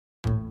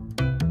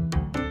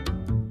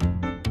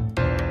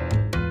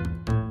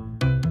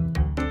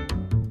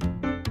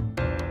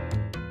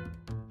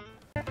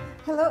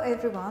Hello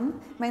everyone,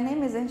 my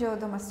name is Angela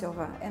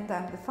Domasova and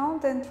I'm the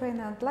founder and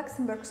trainer at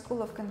Luxembourg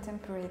School of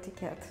Contemporary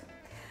Etiquette.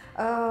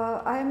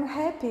 I'm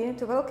happy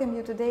to welcome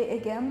you today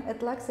again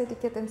at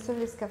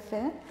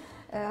LuxEtiquette&ServiceCafe,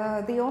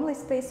 the only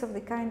space of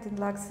the kind in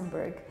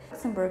Luxembourg.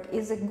 Luxembourg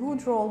is a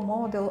good role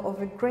model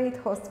of a great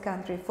host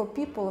country for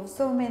people of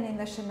so many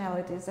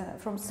nationalities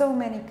from so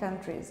many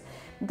countries.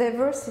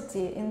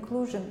 Diversity,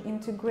 inclusion,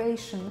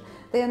 integration,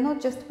 they are not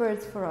just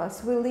words for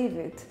us, we live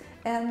it.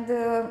 And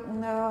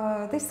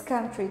this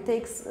country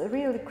takes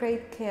really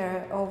great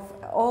care of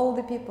all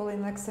the people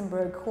in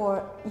Luxembourg who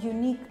are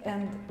unique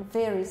and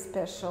very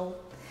special.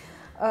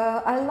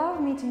 I love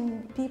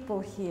meeting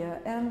people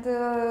here, and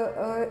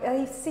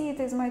I see it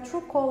as my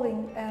true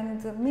calling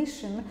and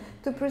mission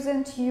to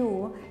present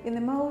you in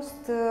the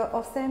most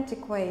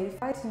authentic way,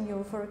 inviting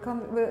you for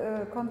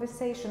a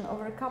conversation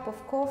over a cup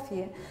of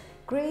coffee,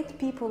 great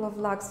people of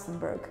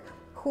Luxembourg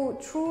who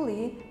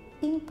truly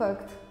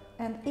impact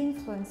and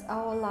influence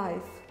our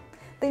life.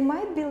 They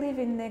might be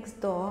living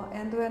next door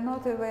and we're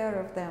not aware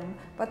of them,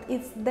 but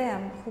it's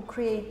them who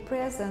create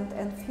present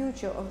and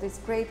future of this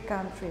great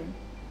country.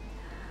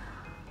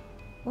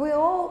 We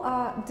all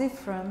are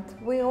different,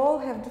 we all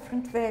have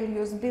different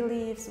values,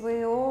 beliefs,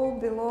 we all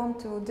belong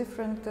to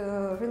different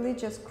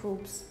religious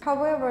groups.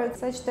 However,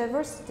 such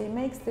diversity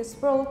makes this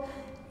world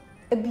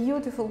a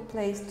beautiful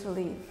place to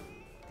live.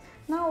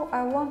 Now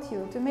I want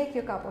you to make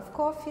your cup of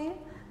coffee,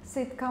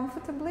 sit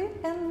comfortably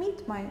and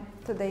meet my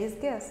today's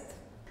guest.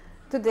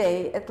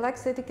 Today at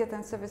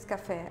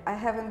LuxEtiquette&ServiceCafe I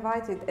have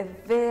invited a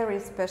very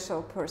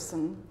special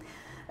person.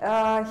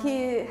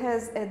 He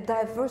has a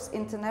diverse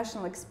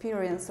international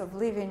experience of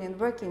living and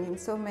working in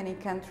so many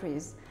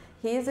countries.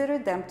 He is a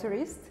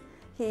Redemptorist.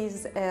 He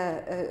is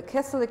a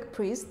Catholic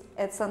priest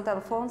at St.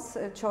 Alphonse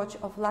Church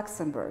of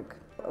Luxembourg.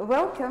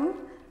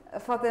 Welcome,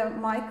 Father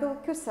Michael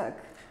Cusack.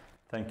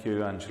 Thank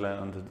you,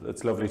 Angela, and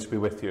it's lovely to be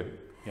with you.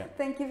 Yeah.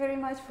 Thank you very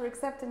much for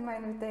accepting my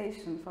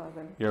invitation,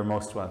 Father. You're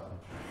most welcome.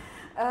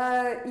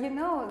 You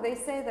know, they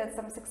say that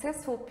some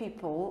successful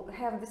people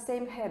have the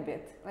same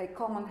habit, like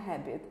common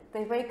habit.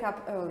 They wake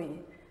up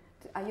early.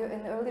 Are you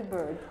an early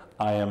bird?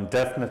 I am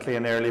definitely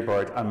an early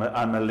bird.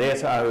 I'm a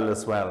late owl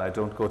as well. I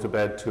don't go to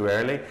bed too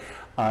early.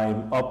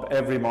 I'm up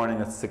every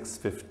morning at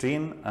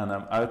 6:15 and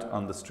I'm out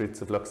on the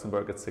streets of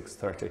Luxembourg at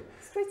 6:30.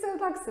 Streets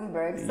of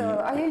Luxembourg, so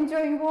are you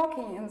enjoying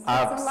walking in streets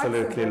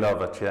Absolutely of Luxembourg?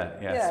 love it,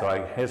 yeah. So I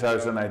hit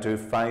out and I do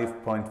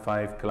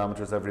 5.5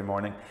 kilometers every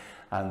morning,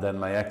 and then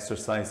my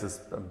exercises,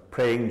 I'm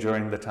praying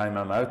during the time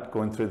I'm out,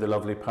 going through the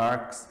lovely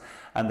parks,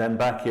 and then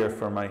back here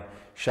for my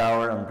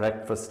shower and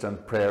breakfast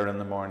and prayer in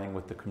the morning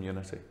with the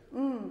community.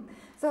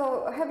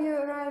 So have you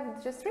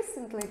arrived just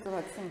recently to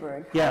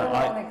Luxembourg? Yeah,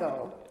 how long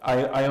ago?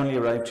 I only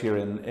arrived here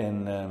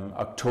in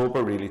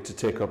October really to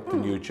take up the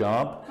new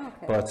job,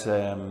 but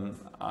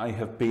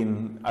I've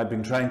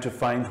been trying to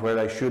find where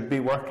I should be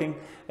working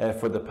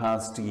for the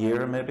past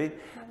year maybe,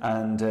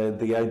 and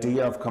the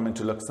idea of coming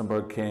to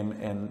Luxembourg came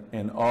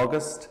in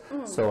August,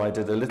 so I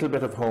did a little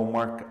bit of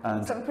homework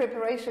and some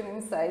preparation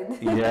inside.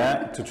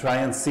 Yeah, to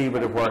try and see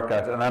would it work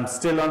out, and I'm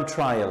still on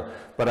trial,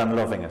 but I'm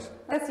loving it.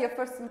 That's your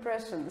first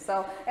impression.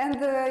 So, and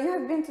you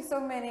have been to so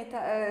many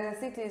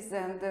cities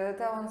and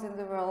towns in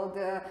the world.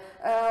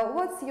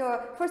 What's your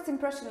first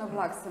impression of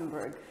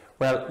Luxembourg?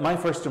 Well, my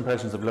first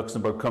impressions of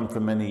Luxembourg come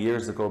from many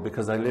years ago,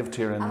 because I lived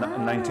here in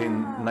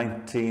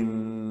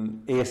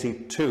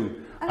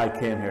 1982. I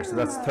came here, so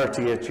that's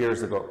 38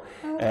 years ago.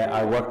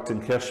 I worked in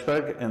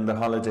Kirchberg in the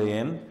Holiday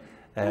Inn,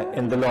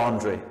 in the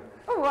laundry.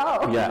 Oh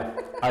wow! Yeah,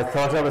 I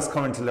thought I was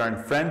coming to learn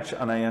French,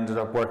 and I ended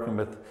up working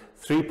with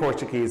 3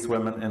 Portuguese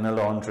women in a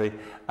laundry,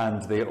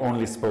 and they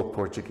only spoke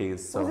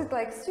Portuguese. So was it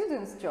like a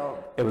student's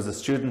job? It was a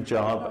student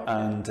job,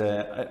 and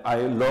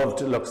I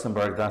loved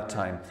Luxembourg that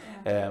time.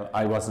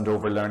 I wasn't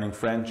over learning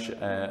French.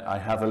 I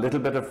have a little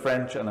bit of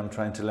French and I'm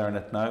trying to learn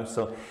it now.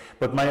 So,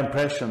 but my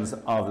impressions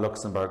of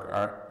Luxembourg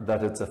are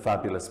that it's a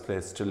fabulous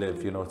place to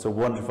live. You know, it's a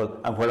wonderful,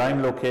 and where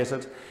I'm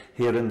located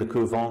here in the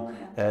Couvent,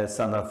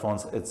 St.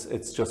 Alphonse,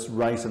 it's just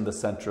right in the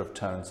centre of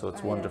town. So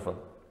it's wonderful.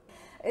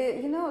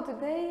 You know,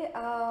 today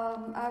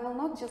I will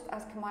not just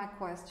ask my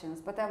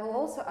questions, but I will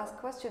also ask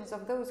questions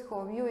of those who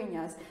are viewing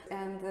us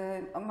and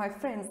my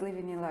friends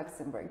living in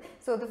Luxembourg.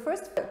 So the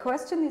first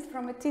question is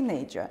from a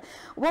teenager.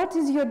 What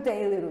is your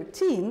daily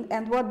routine,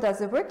 and what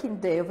does a working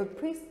day of a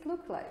priest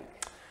look like?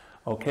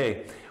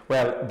 Okay,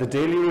 well, the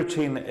daily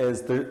routine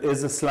is, there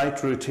is a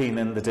slight routine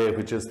in the day,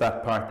 which is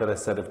that part that I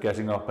said of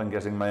getting up and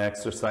getting my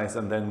exercise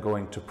and then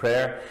going to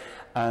prayer.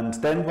 And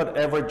then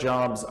whatever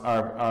jobs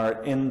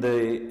are in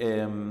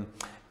the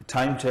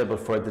timetable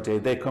for the day,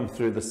 they come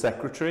through the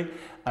secretary,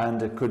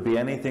 and it could be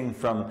anything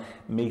from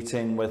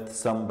meeting with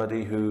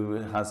somebody who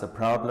has a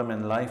problem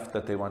in life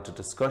that they want a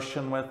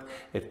discussion with.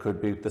 It could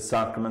be the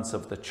sacraments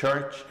of the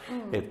church.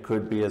 It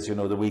could be, as you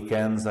know, the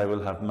weekends I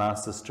will have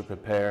masses to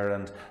prepare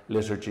and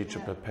liturgy to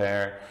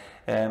prepare.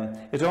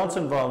 It also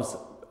involves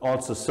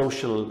also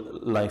social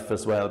life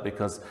as well,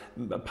 because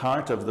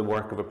part of the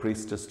work of a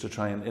priest is to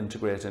try and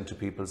integrate into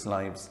people's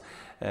lives.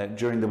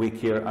 During the week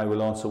here, I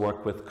will also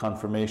work with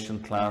confirmation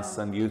class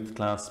and youth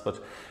class,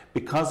 but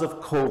because of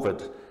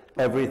COVID,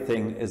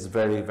 everything is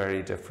very,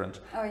 very different.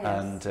 Oh, yes.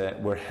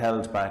 And we're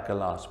held back a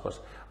lot. But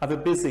I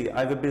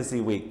have a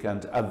busy week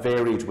and a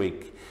varied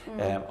week.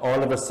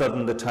 All of a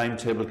sudden, the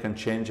timetable can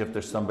change if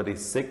there's somebody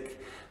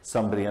sick,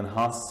 somebody in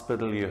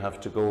hospital, you have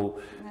to go,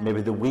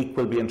 maybe the week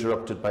will be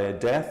interrupted by a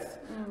death.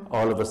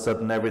 All of a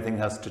sudden everything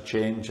has to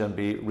change and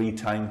be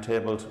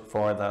re-timetabled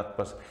for that,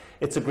 but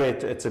it's a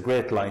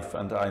great life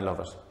and I love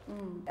it.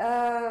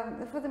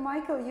 Father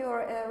Michael,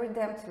 you're a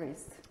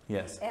Redemptorist.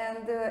 Yes.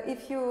 And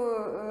if you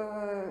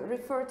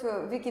refer to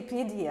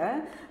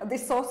Wikipedia, the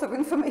source of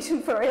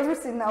information for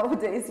everything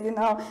nowadays, you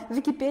know,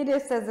 Wikipedia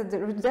says that the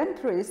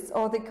Redemptorists,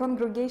 or the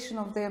Congregation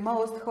of the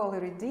Most Holy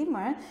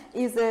Redeemer,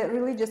 is a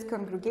religious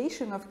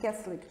congregation of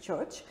Catholic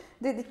Church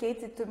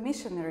dedicated to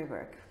missionary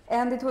work.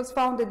 And it was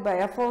founded by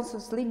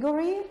Alphonsus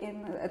Ligori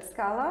at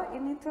Scala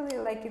in Italy,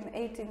 like in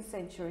 18th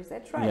century. Is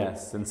that right?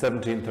 Yes, in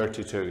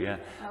 1732, yeah.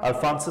 Okay.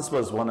 Alphonsus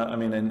was one of, I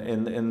mean,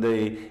 in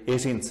the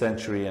 18th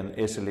century in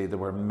Italy, there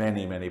were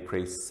many, many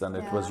priests, and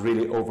it was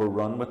really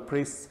overrun with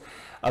priests.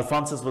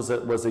 Alphonsus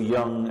was a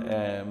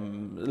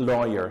young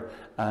lawyer,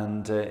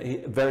 and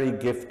very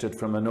gifted,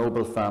 from a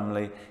noble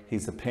family.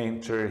 He's a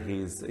painter,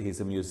 he's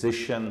a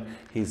musician,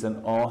 he's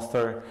an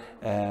author.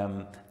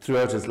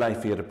 Throughout his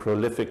life, he had a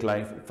prolific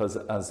life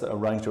as a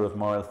writer of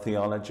moral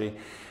theology.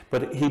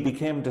 But he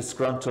became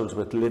disgruntled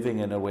with living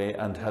in a way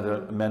and had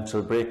a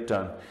mental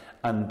breakdown,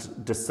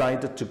 and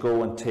decided to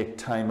go and take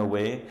time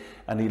away.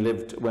 And he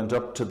went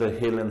up to the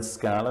hill in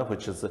Scala,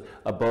 which is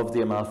above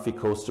the Amalfi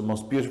Coast, the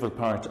most beautiful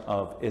part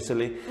of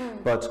Italy.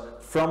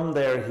 But from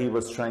there he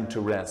was trying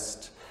to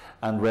rest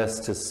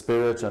his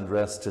spirit and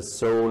rest his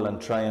soul, and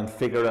try and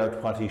figure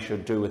out what he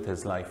should do with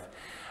his life.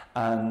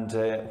 And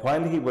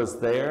while he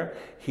was there,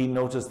 he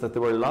noticed that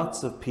there were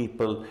lots of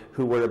people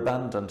who were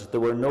abandoned.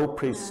 There were no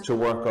priests to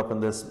work up in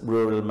this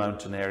rural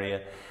mountain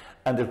area.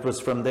 And it was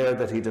from there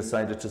that he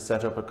decided to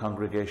set up a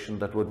congregation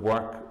that would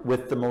work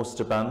with the most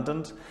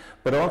abandoned,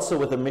 but also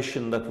with a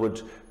mission that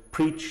would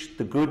preach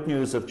the good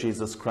news of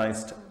Jesus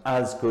Christ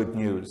as good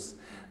news.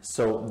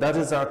 So that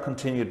is our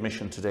continued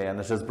mission today, and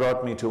it has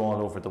brought me to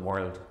all over the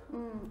world.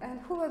 And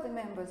who are the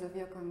members of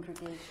your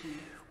congregation?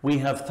 We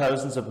have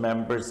thousands of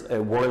members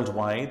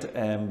worldwide,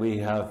 and we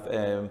have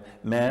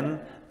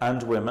men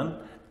and women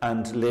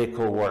and lay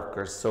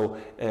co-workers. So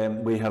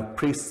we have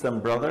priests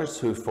and brothers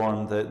who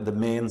form the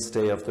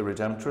mainstay of the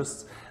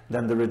Redemptorists.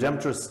 Then the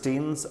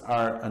Redemptorists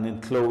are an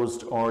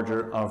enclosed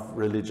order of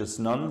religious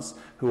nuns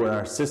who are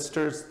our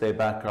sisters. They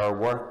back our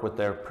work with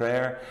their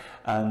prayer,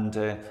 and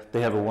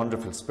they have a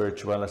wonderful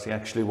spirituality.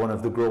 Actually, one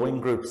of the growing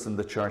groups in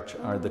the church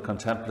are the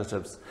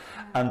contemplatives.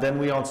 And then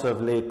we also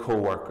have lay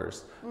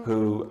co-workers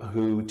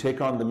who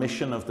take on the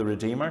mission of the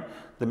Redeemer,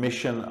 the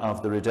mission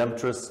of the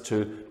Redemptorists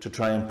to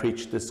try and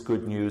preach this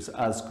good news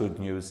as good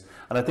news.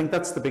 And I think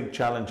that's the big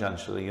challenge,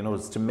 actually, you know,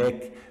 is to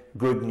make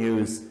good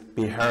news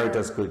be heard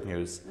as good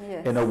news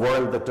in a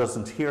world that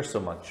doesn't hear so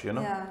much, you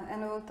know. Yeah,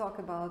 and we'll talk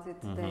about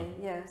it today,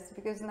 yes,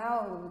 because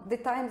now the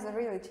times are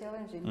really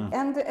challenging.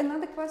 And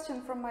another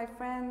question from my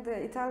friend,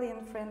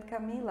 Italian friend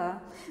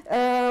Camilla.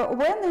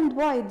 When and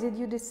why did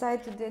you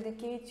decide to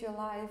dedicate your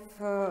life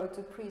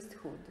to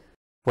priesthood?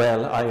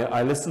 Well,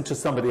 I listened to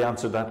somebody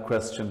answer that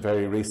question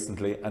very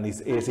recently, and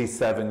he's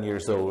 87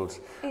 years old.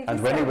 87.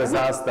 And when he was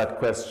asked that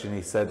question,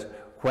 he said,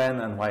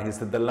 when and why? He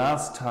said, the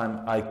last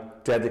time I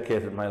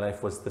dedicated my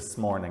life was this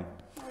morning,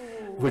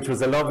 which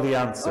was a lovely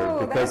answer,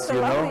 because,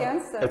 you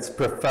know, it's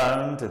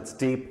profound, it's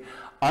deep.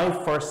 I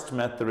first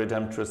met the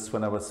Redemptorists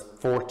when I was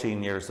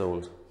 14 years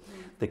old.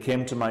 They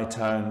came to my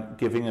town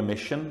giving a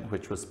mission,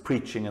 which was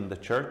preaching in the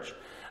church,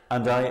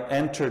 and I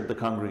entered the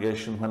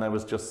congregation when I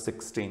was just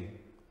 16.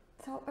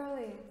 So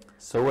early.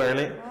 So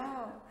early. Wow.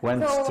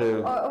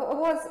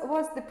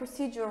 Was the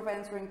procedure of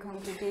entering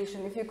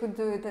congregation, if you could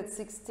do it at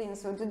 16?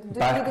 So did you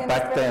back need any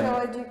special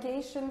then,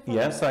 education?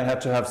 Yes, I had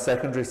to have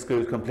secondary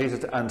school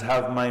completed and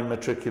have my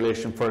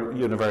matriculation for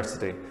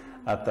university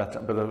at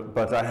that,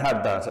 but I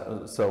had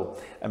that. So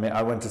I mean,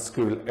 I went to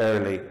school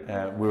early.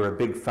 We were a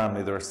big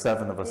family. There were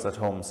 7 of us at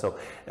home, so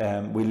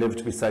we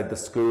lived beside the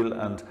school,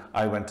 and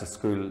I went to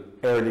school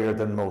earlier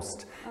than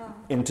most.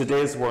 In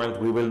today's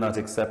world, we will not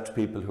accept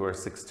people who are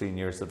 16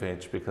 years of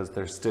age because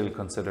they're still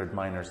considered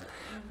minors.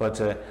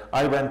 But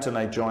I went and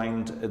I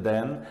joined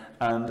then,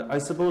 and I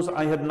suppose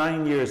I had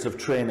 9 years of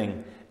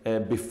training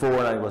before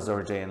I was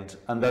ordained,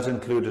 and that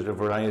included a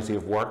variety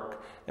of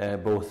work,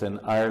 both in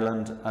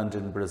Ireland and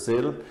in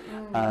Brazil.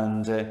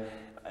 And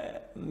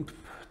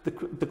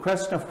the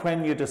question of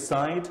when you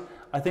decide,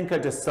 I think I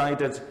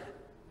decided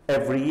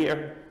every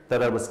year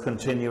that I was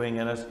continuing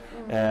in it.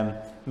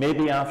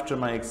 Maybe after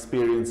my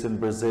experience in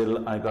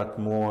Brazil, I got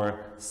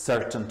more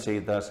certainty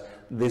that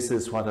this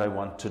is what I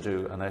want to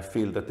do, and I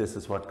feel that this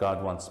is what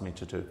God wants me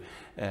to do.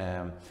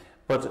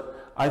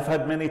 But I've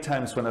had many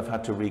times when I've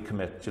had to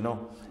recommit, you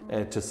know,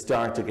 to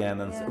start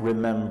again and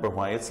remember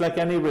why. It's like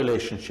any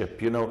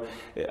relationship, you know.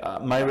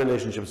 My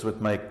relationships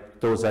with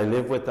those I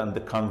live with and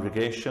the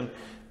congregation,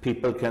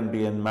 people can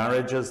be in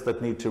marriages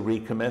that need to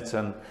recommit,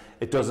 and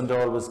it doesn't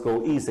always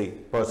go easy,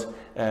 but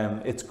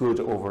it's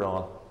good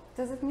overall.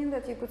 Does it mean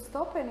that you could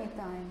stop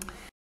anytime?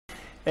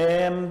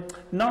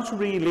 Not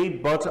really,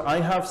 but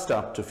I have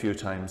stopped a few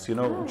times, you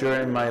know.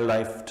 During my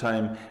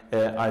lifetime,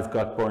 I've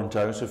got burnt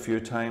out a few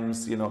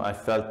times, you know. I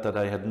felt that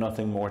I had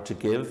nothing more to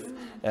give,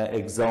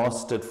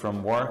 exhausted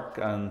from work,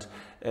 and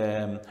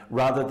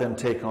rather than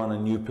take on a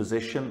new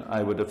position,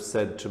 I would have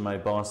said to my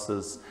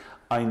bosses,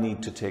 I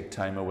need to take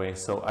time away.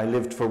 So I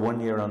lived for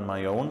 1 year on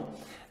my own.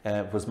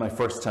 It was my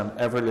first time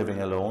ever living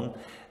alone.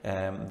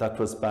 That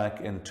was back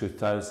in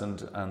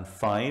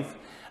 2005.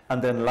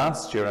 And then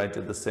last year I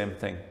did the same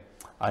thing.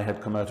 I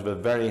had come out of a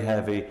very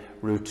heavy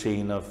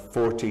routine of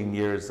 14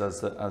 years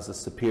as a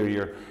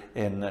superior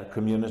in a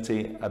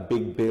community, a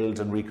big build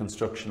and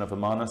reconstruction of a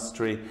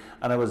monastery,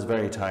 and I was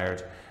very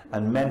tired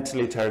and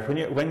mentally tired.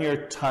 When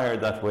you're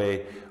tired that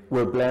way,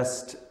 we're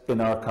blessed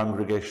in our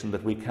congregation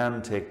that we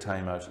can take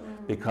time out,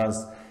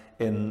 because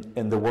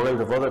in the world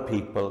of other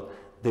people,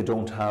 they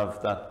don't have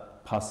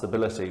that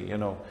possibility, you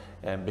know,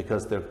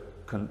 because their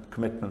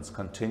commitments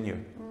continue.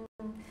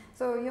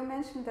 So you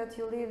mentioned that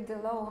you lived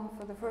alone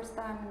for the first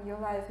time in your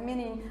life,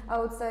 meaning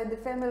outside the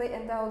family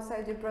and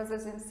outside your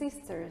brothers and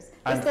sisters.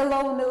 Just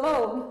alone.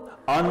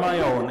 On my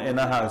own, in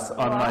a house,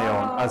 on my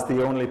own, as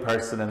the only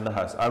person in the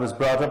house. I was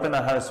brought up in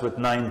a house with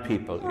 9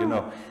 people, you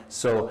know.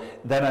 So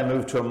then I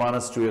moved to a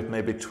monastery with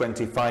maybe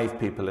 25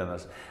 people in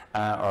it,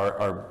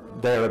 or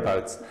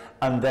thereabouts.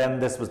 And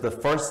then this was the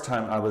first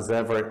time I was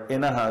ever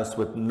in a house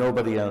with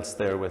nobody else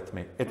there with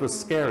me. It was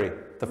scary.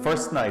 The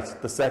first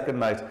night, the second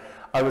night,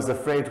 I was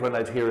afraid when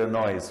I'd hear a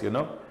noise, you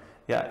know?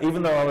 Yeah,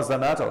 even though I was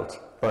an adult,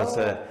 but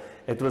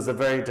it was a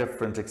very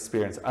different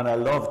experience, and I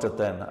loved it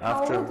then.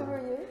 After, how old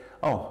were you?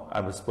 Oh,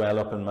 I was well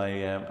up in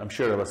my, I'm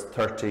sure I was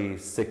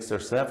 36 or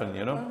 7,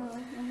 you know?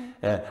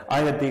 I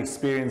had the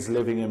experience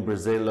living in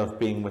Brazil of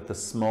being with a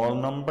small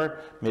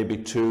number, maybe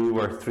 2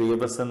 or 3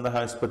 of us in the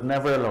house, but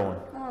never alone.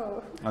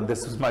 Oh. And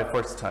this was my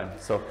first time.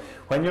 So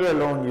when you're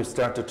alone, you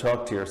start to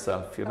talk to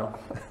yourself, you know.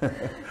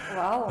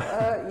 Wow,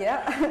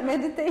 yeah,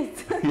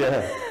 meditate.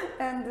 Yeah.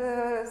 And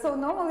so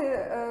normally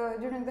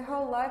during the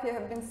whole life you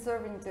have been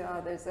serving to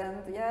others,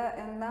 and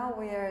and now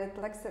we are at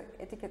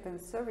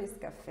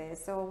LuxEtiquette&ServiceCafe,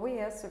 so we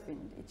are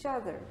serving each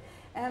other.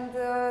 And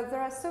there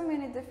are so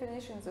many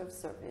definitions of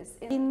service.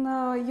 In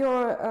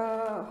your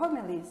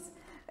homilies,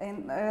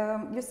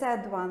 you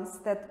said once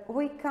that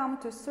we come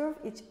to serve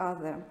each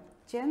other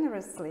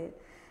generously,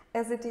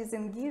 as it is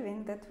in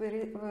giving that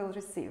we will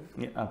receive.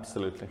 Yeah,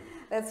 absolutely.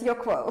 That's your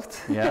quote.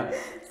 Yeah.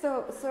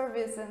 So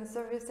service and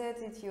service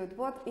attitude,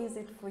 what is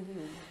it for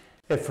you?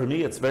 For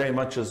me, it's very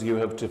much as you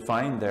have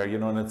defined there, you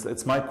know, and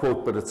it's my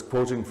quote, but it's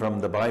quoting from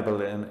the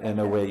Bible in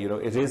a way, you know.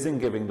 It is in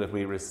giving that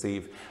we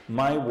receive.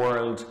 My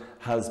world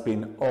has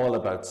been all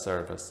about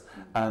service,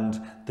 and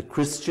the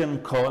Christian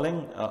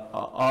calling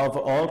of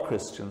all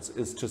Christians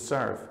is to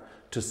serve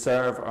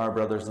our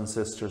brothers and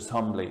sisters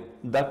humbly.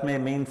 That may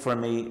mean for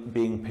me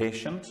being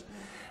patient,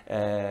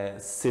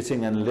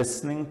 sitting and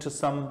listening to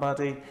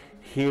somebody,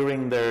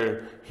 hearing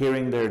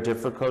their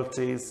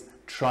difficulties,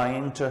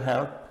 trying to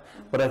help.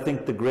 But I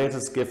think the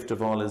greatest gift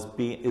of all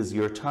is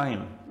your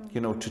time,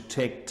 you know, to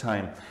take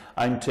time.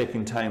 I'm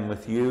taking time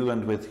with you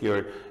and with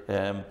your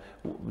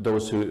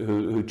those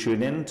who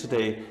tune in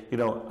today. You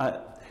know,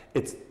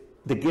 it's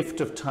the gift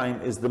of time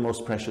is the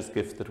most precious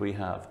gift that we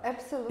have.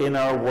 Absolutely. In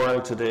our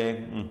world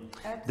today,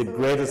 the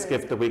greatest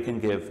gift that we can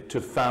give to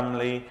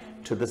family,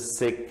 to the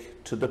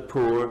sick, to the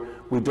poor.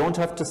 We don't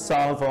have to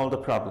solve all the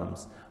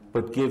problems,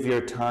 but give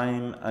your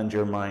time and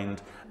your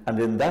mind. And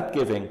in that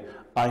giving,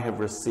 I have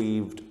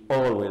received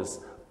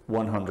always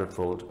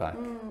 100-fold back.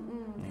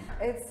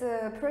 It's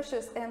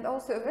precious and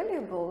also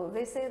valuable.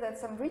 They say that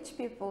some rich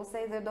people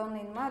say they don't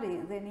need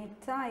money, they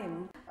need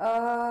time.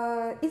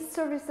 Is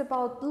service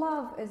about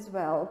love as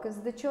well?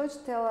 Because the church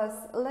tells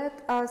us,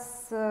 let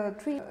us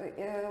treat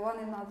one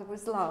another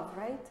with love,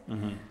 right?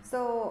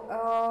 So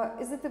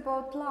is it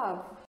about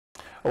love?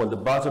 Oh,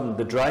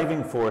 the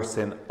driving force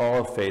in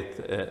all faith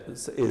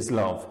is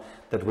love,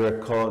 that we're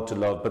called to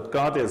love. But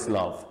God is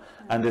love.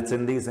 And it's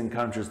in these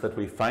encounters that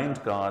we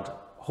find God,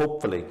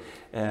 hopefully.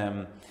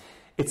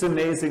 It's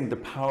amazing the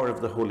power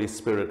of the Holy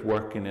Spirit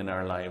working in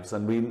our lives,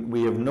 and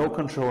we have no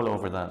control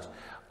over that.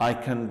 I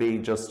can be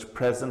just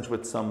present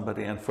with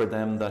somebody, and for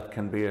them that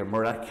can be a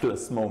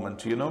miraculous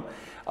moment, you know,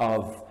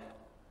 of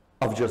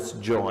just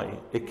joy.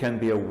 It can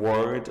be a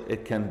word,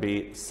 it can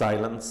be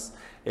silence,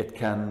 it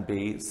can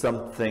be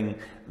something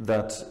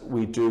that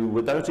we do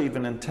without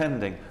even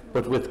intending,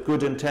 but with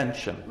good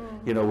intention,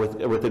 you know,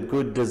 with a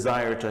good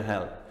desire to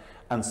help.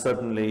 And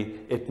suddenly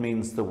it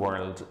means the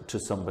world to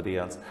somebody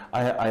else.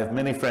 I have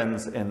many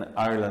friends in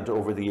Ireland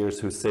over the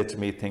years who say to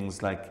me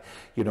things like,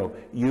 you know,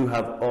 you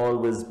have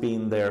always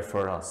been there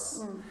for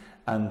us.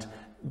 And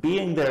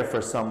being there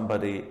for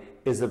somebody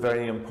is a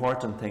very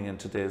important thing in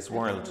today's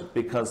world,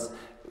 because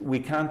we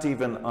can't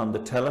even on the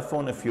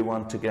telephone, if you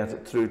want to get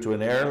it through to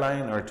an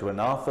airline or to an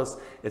office,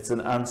 it's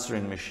an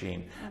answering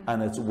machine,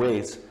 and it's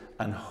wait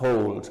and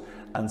hold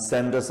and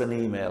send us an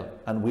email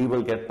and we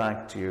will get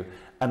back to you,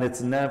 and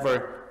it's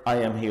never I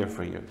am here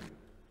for you,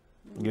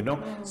 you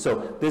know.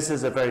 So this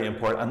is a very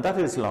important, and that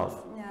is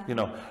love. You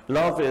know,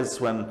 love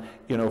is when,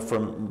 you know,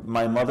 from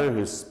my mother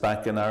who's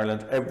back in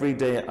Ireland, every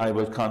day I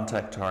will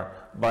contact her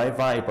by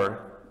Viber,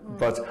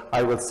 but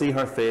I will see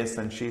her face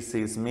and she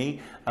sees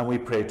me, and we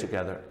pray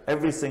together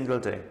every single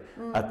day.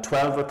 At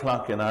 12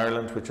 o'clock in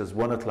Ireland, which is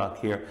 1 o'clock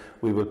here,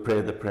 we will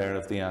pray the prayer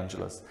of the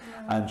Angelus.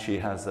 And she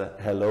has a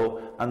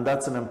hello, and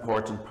that's an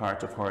important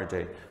part of her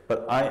day.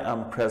 But I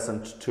am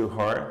present to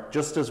her,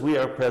 just as we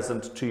are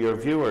present to your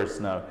viewers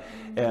now.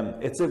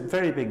 It's a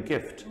very big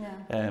gift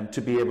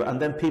to be able,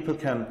 and then people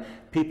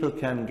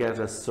can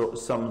get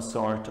some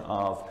sort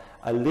of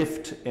a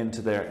lift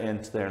into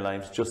their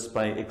lives just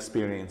by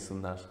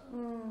experiencing that.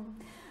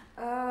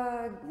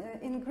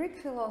 In Greek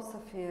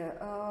philosophy,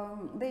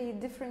 they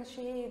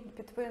differentiate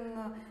between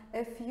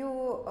a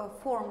few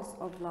forms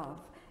of love,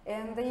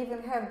 and they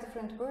even have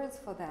different words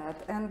for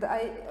that. And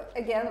I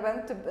again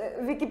went to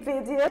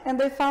Wikipedia,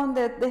 and I found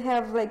that they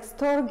have like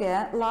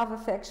storge, love,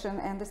 affection,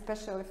 and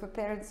especially for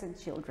parents and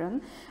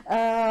children;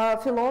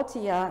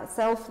 philotia,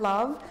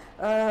 self-love,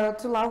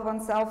 to love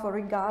oneself or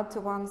regard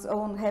to one's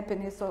own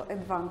happiness or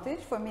advantage.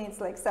 For me, it's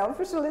like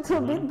selfish a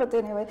little bit, but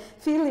anyway.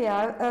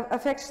 Philia,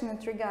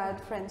 affectionate regard,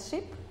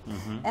 friendship.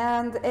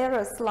 And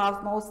eros,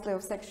 love mostly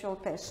of sexual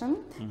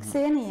passion.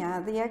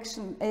 Xenia, the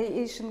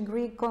ancient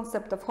Greek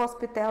concept of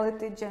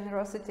hospitality,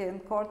 generosity,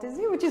 and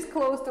courtesy, which is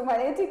close to my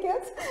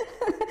etiquette.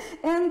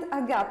 And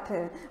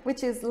agape,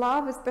 which is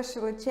love,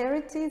 especially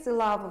charity, the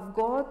love of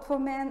God for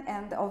man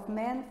and of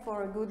man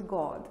for a good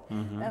God.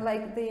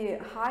 Like the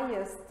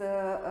highest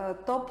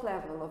top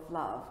level of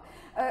love.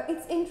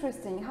 It's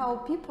interesting how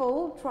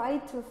people try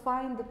to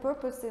find the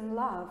purpose in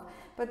love,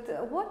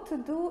 but what to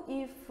do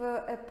if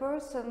a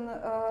person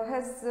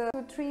has to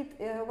treat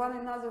one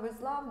another with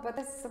love but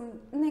has some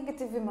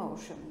negative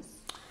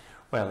emotions?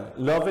 Well,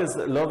 love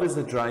is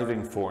a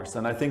driving force,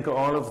 and I think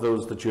all of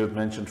those that you have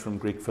mentioned from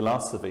Greek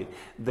philosophy,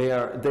 they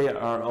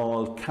are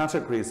all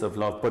categories of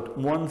love, but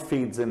one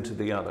feeds into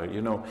the other.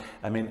 You know,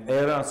 I mean,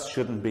 eros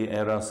shouldn't be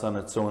eros on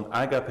its own.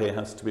 Agape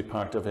has to be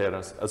part of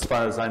eros, as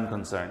far as I'm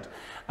concerned.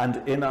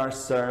 And in our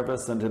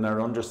service and in our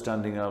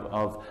understanding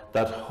of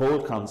that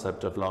whole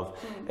concept of love,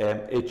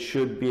 it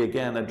should be,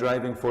 again, a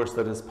driving force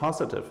that is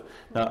positive.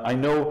 Now, I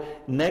know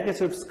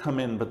negatives come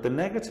in, but the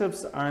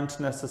negatives aren't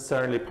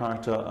necessarily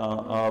part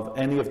of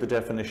any of the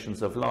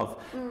definitions of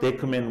love. They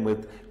come in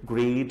with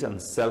greed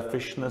and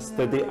selfishness.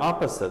 They're the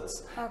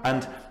opposites.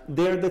 And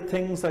they're the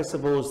things, I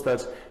suppose,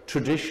 that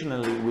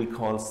traditionally we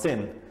call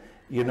sin.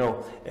 You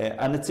know,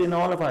 and it's in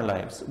all of our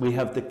lives. We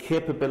have the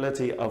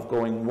capability of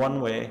going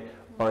one way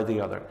or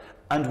the other,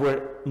 and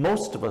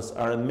most of us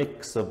are a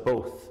mix of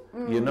both.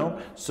 You know,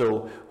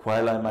 so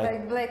while I might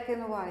like black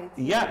and white,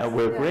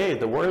 we're grey.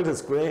 The world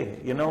is grey.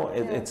 You know,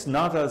 it's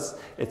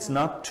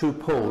not two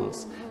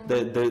poles.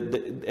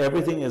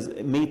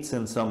 Everything meets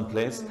in some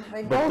place.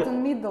 Like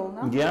golden middle,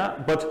 no?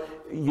 Yeah, but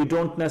you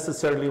don't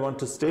necessarily want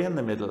to stay in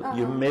the middle.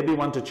 You maybe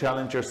want to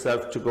challenge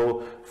yourself to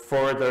go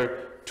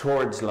further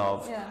towards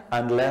love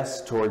and less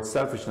towards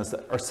selfishness,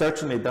 or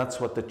certainly that's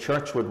what the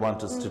church would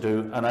want us to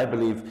do, and I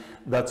believe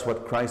that's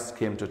what Christ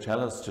came to tell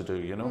us to do,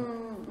 you know.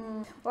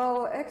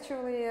 Well,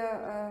 actually,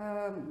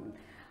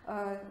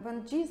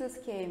 when Jesus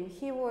came,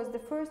 he was the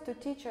first to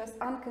teach us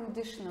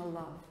unconditional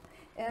love.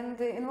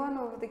 And in one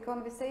of the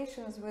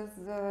conversations with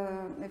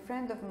a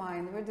friend of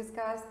mine, we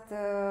discussed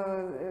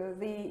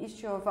the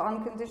issue of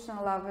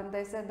unconditional love, and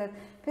they said that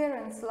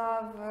parents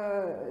love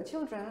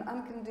children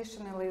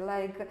unconditionally,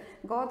 like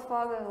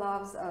Godfather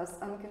loves us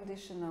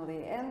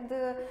unconditionally. And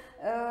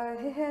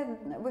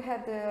we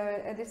had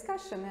a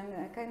discussion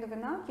and a kind of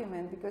an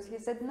argument, because he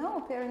said, no,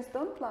 parents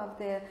don't love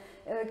their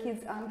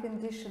kids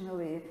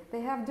unconditionally.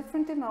 They have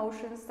different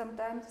emotions.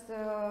 Sometimes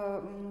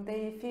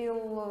they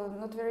feel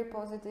not very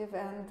positive,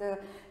 and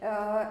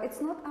it's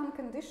not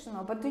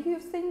unconditional. But do you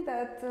think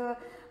that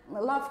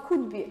love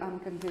could be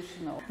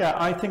unconditional? Yeah,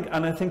 I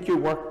think you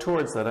work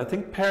towards that. I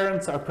think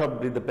parents are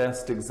probably the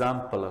best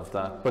example of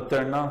that, but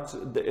they're not.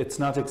 It's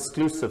not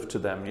exclusive to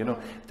them. You know,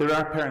 there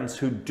are parents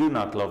who do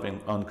not love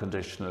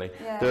unconditionally.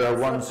 There are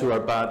ones who are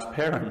bad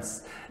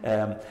parents.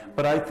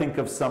 But I think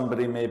of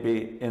somebody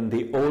maybe in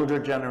the older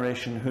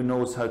generation who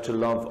knows how to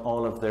love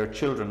all of their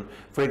children.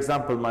 For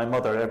example, my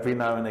mother, every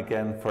now and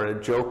again, for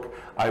a joke,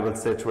 I will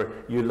say to her,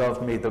 "You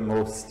love me the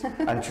most,"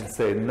 and she'll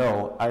say,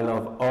 "No, I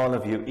love all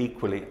of you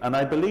equally." And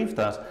I believe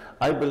that.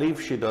 I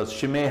believe she does.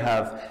 She may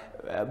have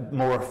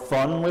more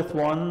fun with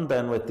one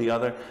than with the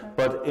other,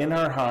 but in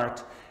her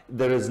heart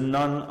there is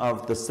none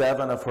of the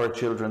 7 of her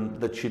children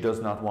that she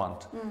does not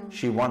want.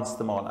 She wants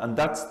them all, and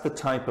that's the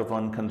type of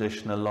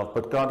unconditional love.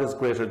 But God is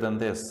greater than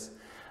this,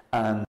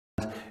 and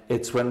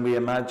it's when we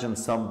imagine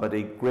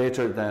somebody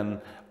greater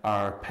than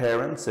our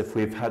parents, if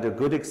we've had a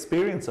good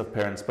experience of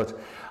parents. But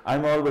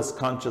I'm always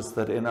conscious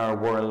that in our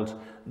world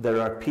there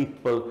are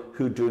people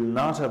who do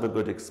not have a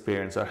good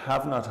experience or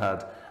have not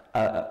had,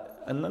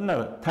 and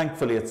no,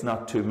 thankfully it's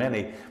not too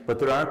many, but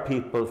there are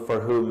people for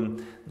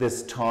whom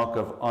this talk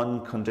of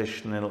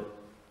unconditional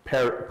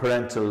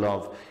parental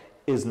love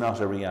is not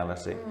a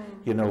reality.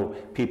 You know,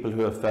 people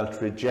who have felt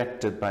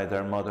rejected by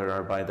their mother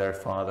or by their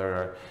father,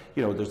 or,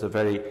 you know, there's a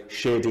very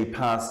shady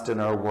past in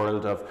our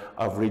world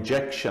of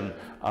rejection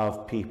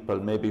of people,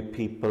 maybe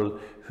people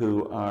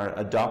who are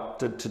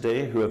adopted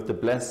today, who have the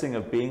blessing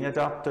of being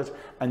adopted,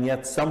 and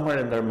yet somewhere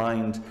in their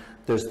mind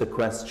there's the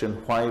question,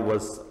 why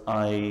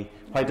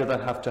did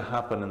that have to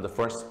happen in the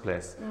first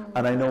place?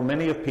 And I know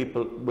many of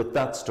people with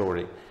that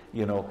story,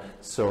 you know,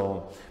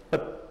 so,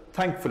 but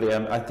thankfully,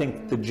 I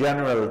think the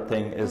general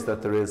thing is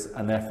that there is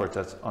an effort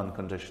at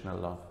unconditional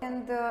love.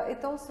 And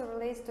it also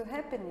relates to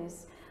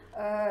happiness,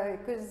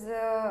 because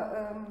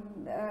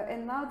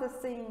another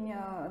thing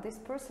this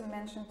person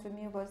mentioned to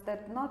me was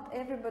that not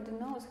everybody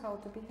knows how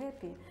to be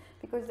happy,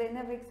 because they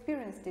never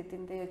experienced it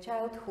in their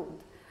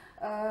childhood.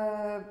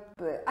 Are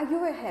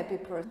you a happy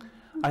person?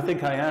 I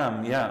think I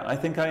am, yeah, I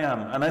think I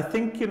am. And I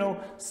think, you know,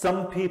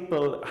 some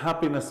people,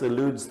 happiness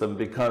eludes them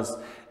because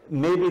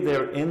maybe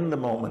they're in the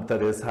moment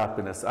that is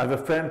happiness. I have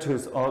a friend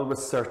who's always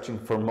searching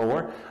for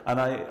more, and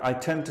I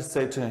tend to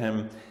say to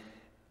him,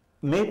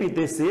 maybe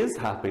this is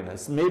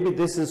happiness. Maybe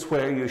this is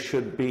where you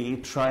should be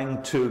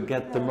trying to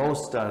get the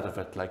most out of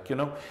it. Like, you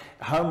know,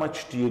 how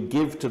much do you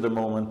give to the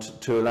moment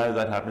to allow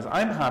that happiness?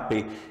 I'm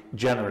happy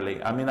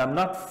generally. I mean, I'm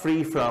not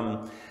free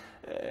from...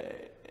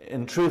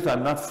 in truth,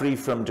 I'm not free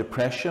from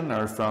depression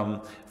or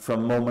from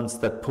moments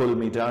that pull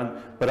me down,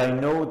 but I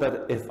know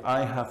that if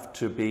I have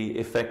to be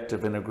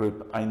effective in a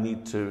group, I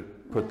need to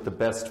put the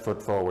best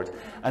foot forward.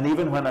 And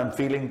even when I'm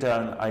feeling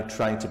down, I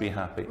try to be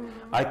happy.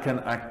 I can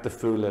act the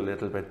fool a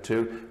little bit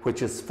too,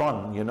 which is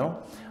fun, you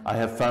know. I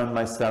have found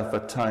myself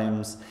at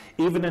times,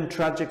 even in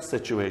tragic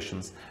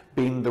situations,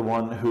 being the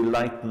one who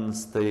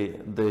lightens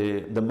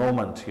the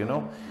moment, you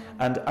know.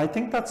 And I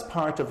think that's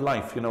part of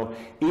life, you know.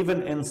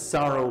 Even in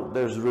sorrow,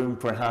 there's room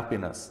for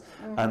happiness.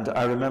 And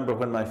I remember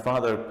when my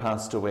father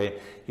passed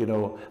away, you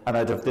know, and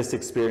I'd have this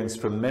experience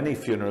from many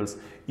funerals,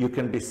 you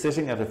can be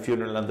sitting at a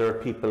funeral and there are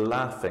people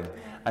laughing.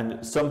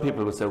 And some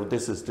people would say, well,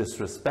 this is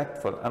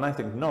disrespectful. And I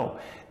think, no,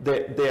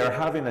 they are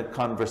having a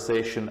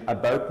conversation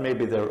about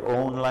maybe their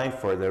own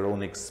life or their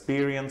own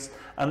experience,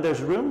 and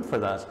there's room for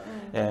that.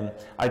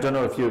 I don't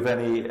know if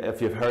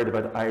you've heard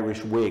about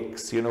Irish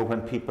wakes, you know,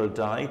 when people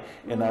die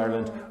in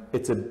Ireland.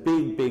 It's a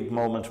big, big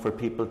moment for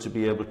people to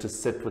be able to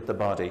sit with the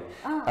body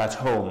at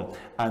home,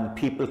 and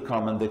people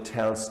come and they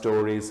tell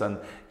stories, and,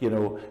 you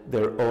know,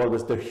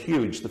 they're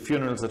huge. The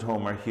funerals at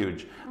home are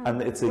huge.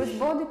 And it's with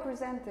body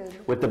presented.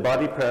 With the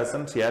body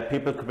present, yeah.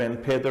 People come in,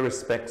 pay their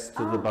respects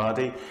to the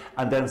body,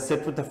 and then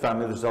sit with the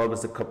family. There's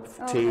always a cup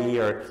of tea,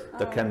 or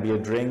there can be a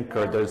drink,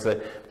 or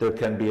there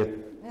can be a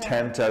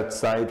tent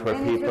outside where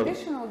any people...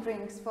 traditional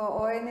drinks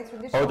or any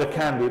traditional... Oh, there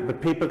can be, but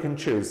people can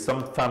choose.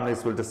 Some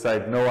families will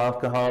decide no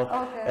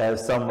alcohol,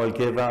 some will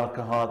give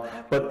alcohol,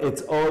 but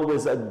it's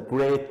always a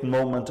great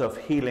moment of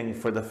healing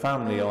for the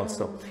family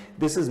also.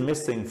 This is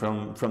missing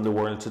from the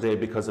world today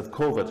because of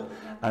COVID,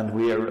 and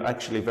we are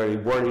actually very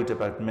worried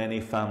about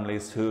many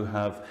families who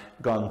have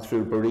gone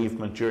through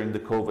bereavement during the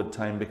COVID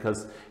time,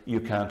 because you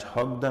can't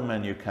hug them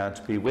and you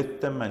can't be with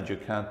them and you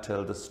can't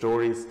tell the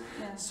stories.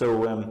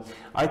 So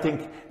I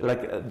think,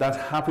 like, that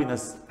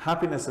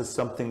happiness is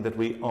something that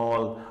we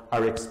all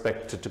are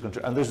expected to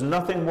control, and there's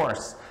nothing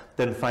worse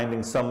than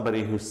finding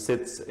somebody who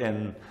sits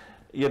in,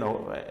 you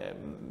know,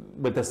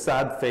 with a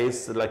sad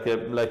face, like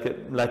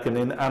an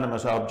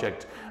inanimate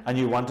object, and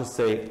you want to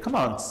say, come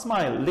on,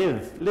 smile,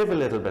 live a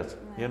little bit,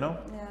 you know.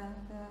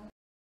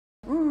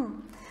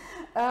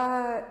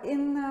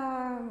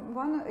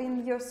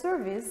 In your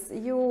service,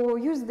 you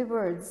use the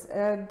words,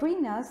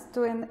 bring us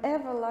to an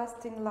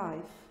everlasting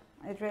life,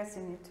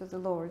 addressing it to the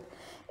Lord.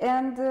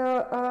 And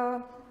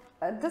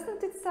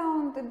doesn't it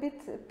sound a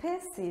bit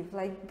passive,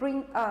 like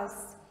bring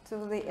us to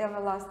the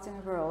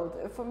everlasting world?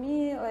 For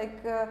me,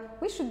 like,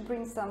 we should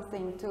bring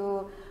something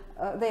to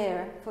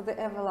there for the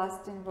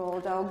everlasting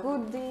world, our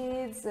good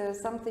deeds,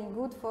 something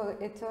good for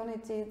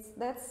eternity.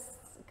 That's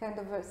kind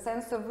of a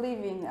sense of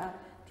living,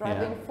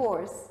 driving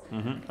force.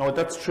 Oh,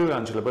 that's true,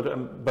 Angela,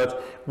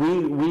 but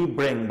we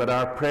bring, but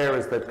our prayer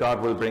is that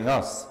God will bring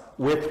us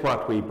with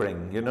what we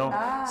bring, you know.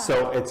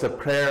 So it's a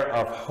prayer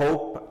of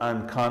hope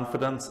and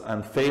confidence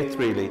and faith,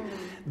 really.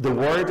 The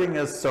wording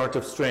is sort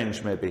of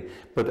strange maybe,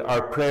 but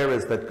our prayer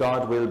is that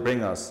God will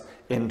bring us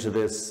into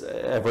this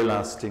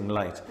everlasting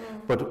light.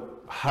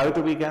 But how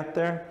do we get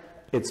there?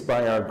 It's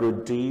by our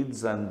good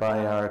deeds and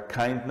by our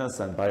kindness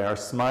and by our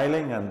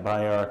smiling and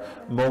by our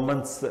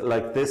moments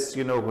like this,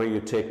 you know, where you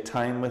take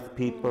time with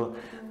people.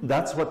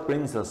 That's what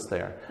brings us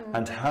there.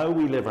 And how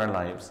we live our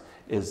lives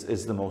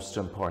is the most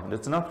important.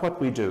 It's not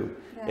what we do,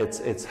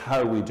 it's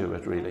how we do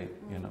it, really,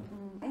 you know.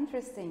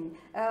 interesting.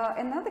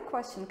 Another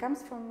question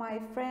comes from my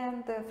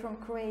friend from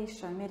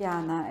Croatia,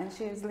 Mirjana, and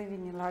she is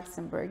living in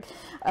Luxembourg.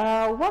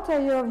 What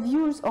are your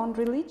views on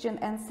religion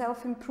and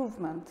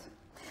self-improvement?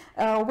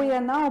 We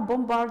are now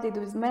bombarded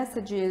with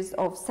messages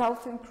of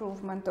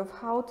self-improvement, of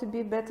how to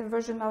be a better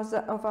version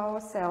of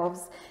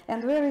ourselves.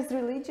 And where is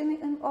religion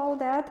in all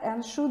that?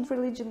 And should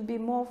religion be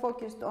more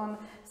focused on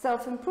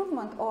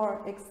self-improvement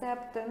or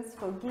acceptance,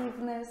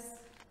 forgiveness?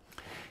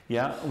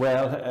 Yeah,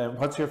 well,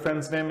 what's your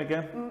friend's name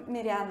again?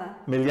 Mirjana.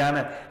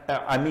 Mirjana.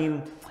 I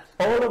mean,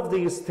 all of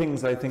these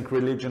things I think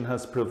religion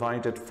has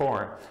provided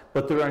for,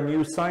 but there are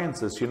new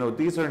sciences, you know,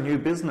 these are new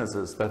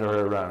businesses that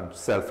are around,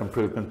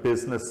 self-improvement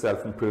business,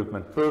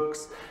 self-improvement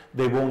books.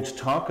 They won't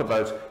talk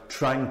about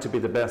trying to be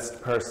the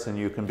best person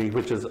you can be,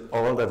 which is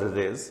all that it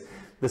is.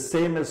 The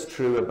same is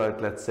true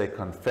about, let's say,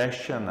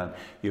 confession, and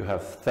you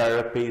have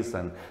therapies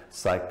and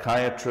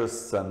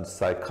psychiatrists and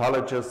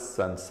psychologists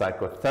and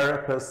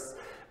psychotherapists.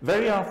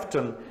 Very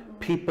often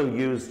people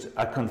used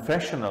a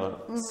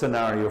confessional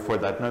scenario for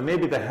that. Now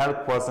maybe the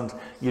help wasn't,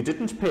 you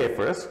didn't pay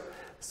for it,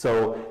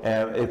 so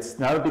it's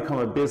now become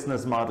a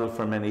business model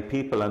for many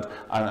people, and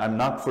I'm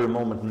not for a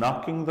moment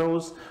knocking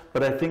those,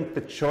 but I think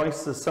the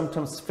choices,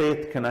 sometimes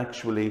faith can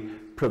actually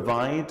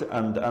provide,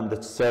 and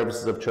the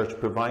services of church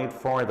provide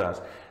for that.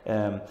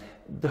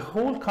 The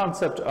whole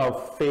concept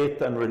of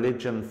faith and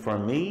religion for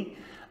me,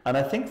 and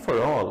I think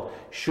for all,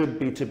 should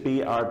be to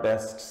be our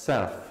best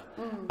self.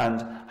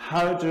 And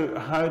how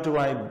do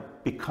I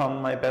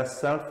become my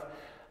best self?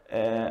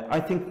 I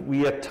think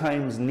we at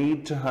times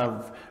need to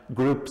have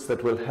groups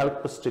that will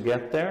help us to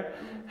get there,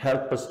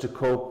 help us to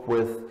cope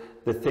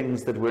with the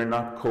things that we're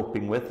not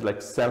coping with,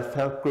 like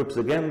self-help groups.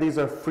 Again, these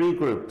are free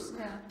groups.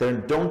 Yeah. They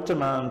don't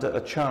demand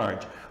a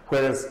charge,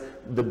 whereas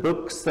the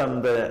books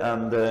and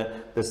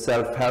the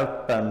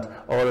self-help and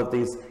all of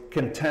these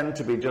can tend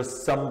to be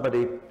just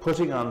somebody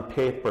putting on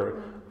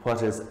paper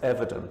what is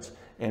evident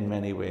in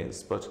many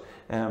ways. But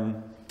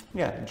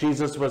yeah,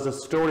 Jesus was a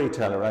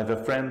storyteller. I have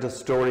a friend, a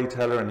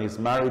storyteller, and he's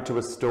married to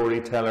a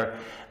storyteller,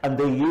 and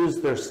they use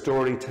their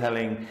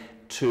storytelling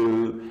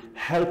to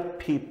help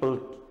people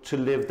to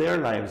live their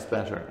lives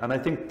better. And I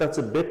think that's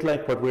a bit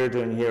like what we're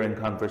doing here in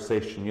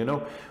conversation. You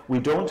know, we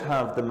don't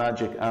have the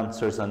magic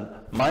answers, and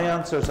my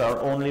answers are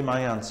only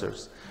my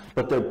answers,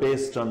 but they're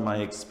based on my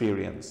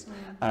experience.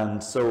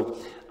 And so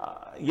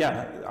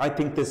yeah, I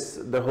think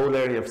the whole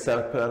area of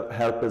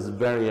self-help is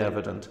very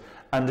evident,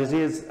 and it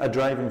is a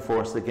driving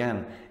force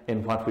again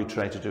in what we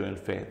try to do in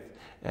faith,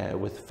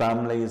 with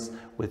families,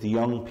 with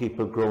young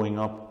people growing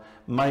up.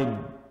 My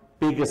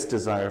biggest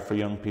desire for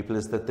young people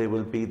is that they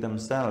will be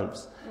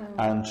themselves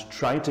and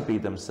try to be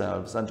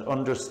themselves and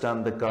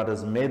understand that God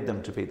has made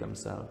them to be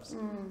themselves.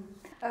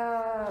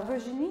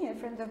 Virginie, a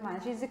friend of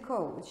mine, she's a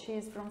coach.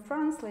 She's from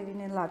France,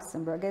 living in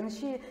Luxembourg, and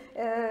she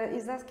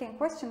is asking a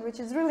question which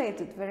is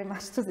related very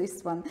much to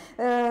this one.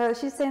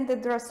 She's saying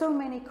that there are so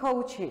many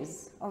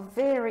coaches of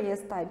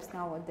various types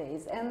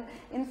nowadays, and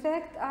in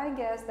fact I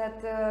guess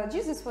that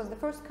Jesus was the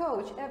first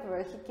coach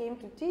ever. He came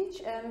to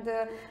teach, and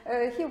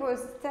he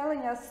was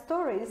telling us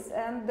stories,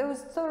 and those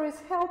stories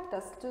helped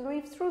us to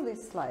live through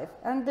this life.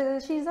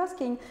 And she's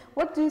asking,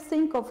 what do you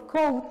think of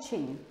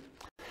coaching?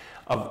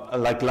 Of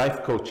like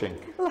life coaching.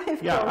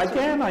 Life yeah, coaching.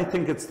 Again, I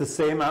think it's the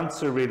same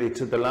answer really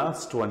to the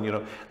last one. You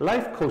know,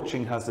 life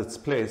coaching has its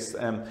place.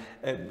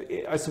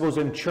 I suppose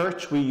in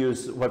church we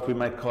use what we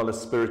might call a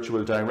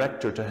spiritual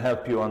director to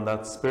help you on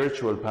that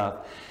spiritual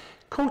path.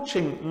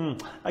 Coaching,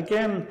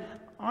 again,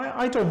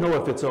 I don't know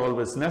if it's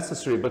always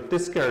necessary, but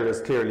this girl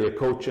is clearly a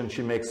coach and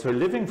she makes her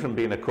living from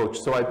being a coach,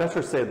 so I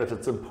better say that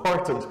it's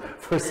important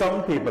for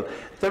some people.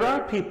 There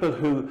are people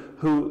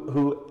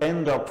who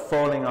end up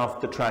falling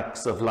off the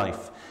tracks of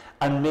life,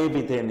 and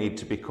maybe they need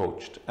to be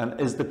coached.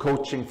 And is the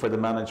coaching for the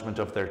management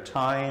of their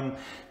time,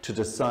 to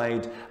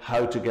decide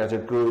how to get a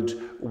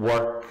good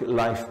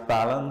work-life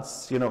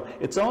balance? You know,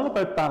 it's all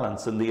about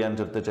balance in the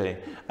end of the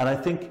day. And I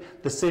think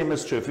the same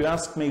is true. If you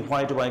ask me,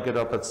 why do I get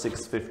up at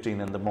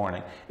 6:15 in the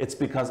morning? It's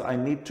because I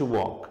need to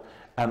walk.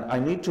 And I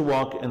need to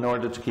walk in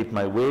order to keep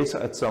my weight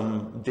at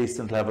some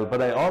decent level,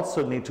 but I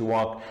also need to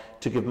walk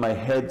to give my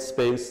head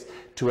space,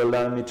 to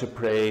allow me to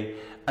pray,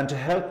 and to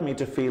help me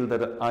to feel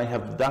that I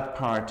have that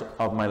part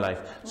of my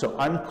life. So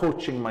I'm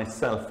coaching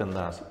myself in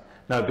that.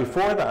 Now,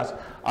 before that,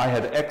 I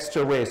had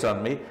extra weight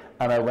on me,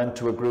 and I went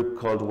to a group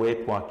called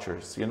Weight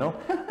Watchers, you know.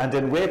 And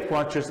in Weight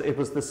Watchers, it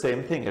was the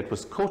same thing. It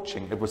was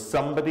coaching. It was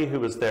somebody who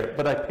was there,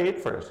 but I paid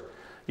for it.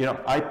 You know,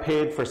 I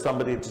paid for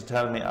somebody to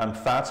tell me I'm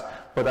fat,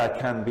 but I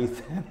can be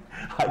thin.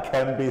 I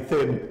can be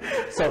thin.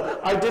 So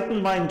I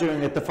didn't mind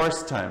doing it the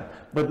first time,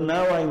 but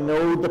now I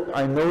know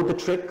the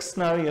tricks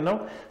now, you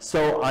know.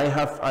 So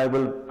I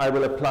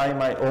will apply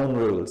my own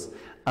rules.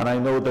 And I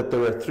know that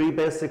there are 3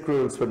 basic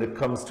rules when it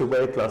comes to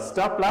weight loss.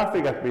 Stop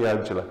laughing at me,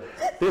 Angela.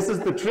 This is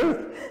the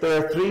truth. There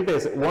are 3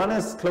 basic. One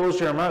is close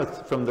your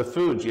mouth from the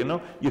food, you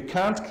know. You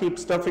can't keep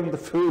stuffing the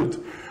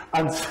food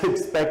and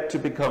expect to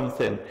become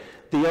thin.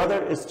 The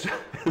other is to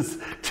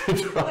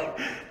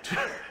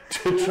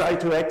try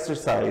to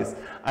exercise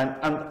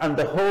And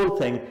the whole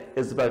thing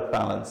is about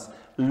balance.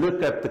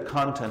 Look at the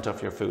content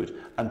of your food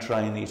and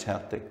try and eat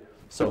healthy.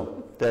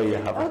 So there you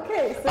have it.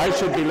 Okay, so I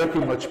should be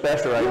looking much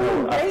better, I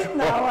know. Great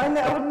now, and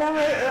I would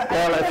never.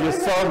 Well, if you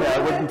saw me, I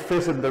wouldn't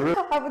fit in the room.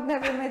 I would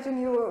never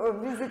imagine you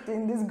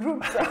visiting this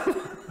group. So.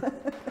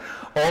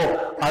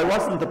 Oh, I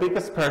wasn't the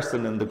biggest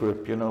person in the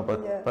group, you know,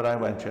 but I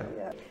went,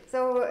 yeah.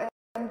 So.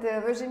 And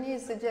Virginie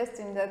is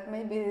suggesting that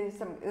maybe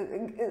some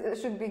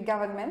should be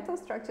governmental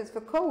structures for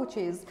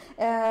coaches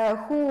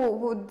who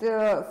would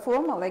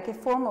like a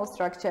formal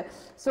structure,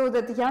 so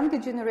that younger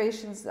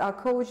generations are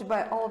coached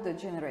by older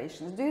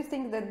generations. Do you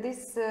think that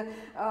this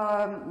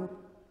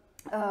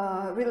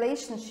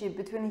relationship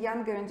between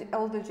younger and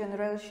older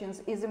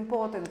generations is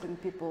important in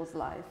people's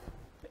life?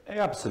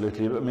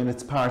 Absolutely. I mean,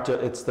 it's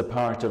the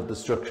part of the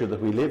structure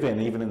that we live in,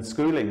 even in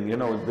schooling. You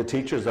know, the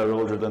teachers are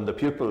older than the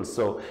pupils,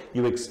 so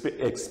you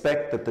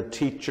expect that the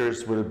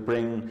teachers will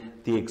bring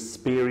the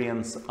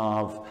experience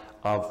of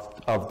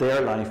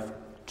their life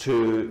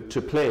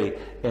to play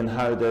in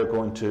how they're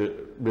going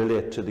to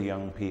relate to the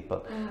young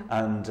people.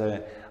 And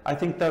I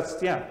think I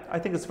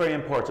think it's very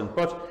important.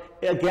 But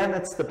again,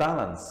 it's the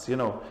balance, you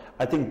know.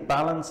 I think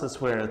balance is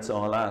where it's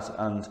all at.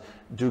 And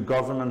do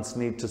governments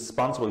need to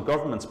sponsor? Well,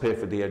 governments pay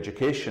for the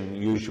education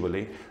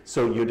usually,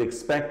 so you'd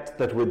expect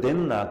that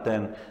within that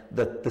then,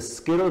 that the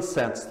skill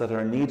sets that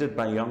are needed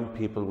by young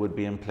people would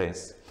be in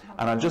place.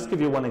 And I'll just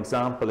give you one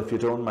example, if you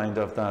don't mind,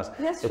 of that.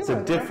 Yes, it's sure,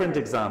 a different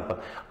example.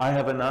 I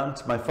have an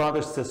aunt, my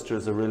father's sister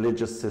is a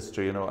religious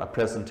sister, you know, a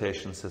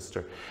presentation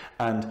sister,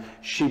 and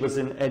she was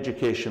in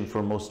education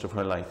for most of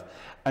her life.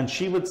 And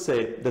she would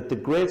say that the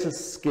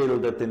greatest skill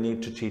that they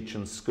need to teach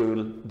in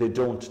school, they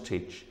don't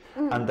teach.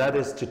 And that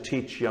is to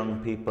teach young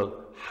people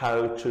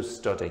how to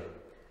study.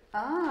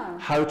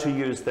 How to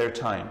use their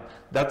time.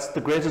 That's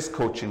the greatest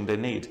coaching they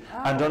need.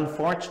 And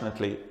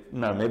unfortunately,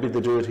 now maybe they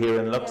do it here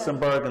in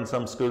Luxembourg in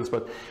some schools,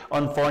 but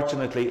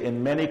unfortunately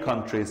in many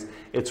countries,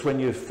 it's when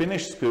you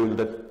finish school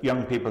that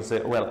young people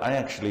say, well, I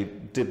actually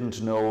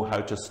didn't know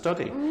how to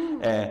study.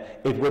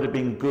 It would have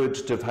been good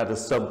to have had a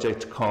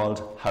subject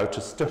called how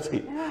to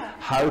study.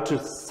 How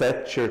to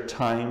set your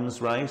times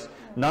right.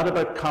 Not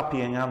about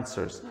copying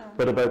answers,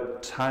 but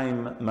about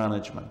time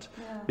management.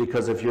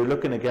 Because if you're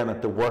looking again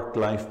at the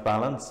work-life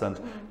balance, and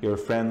your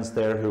friends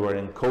there who are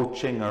in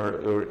coaching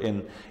or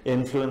in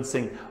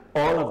influencing,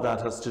 all of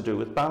that has to do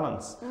with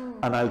balance.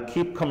 And I'll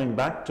keep coming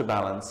back to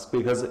balance,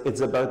 because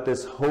it's about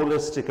this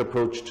holistic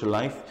approach to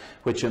life,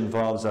 which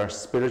involves our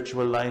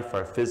spiritual life,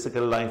 our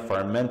physical life,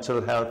 our mental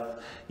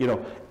health, you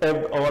know,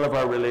 all of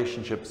our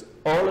relationships.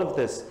 All of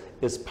this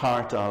is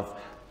part of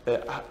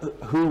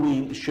who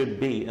we should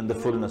be in the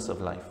fullness of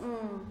life.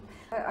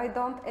 I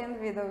don't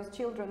envy those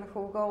children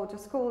who go to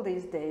school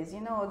these days.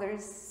 You know, there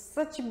is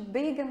such a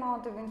big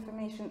amount of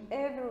information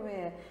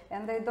everywhere,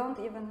 and they don't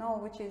even know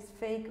which is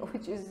fake,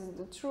 which is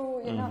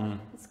true. You know,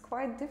 it's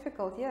quite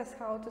difficult. Yes,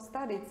 how to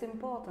study, it's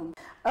important.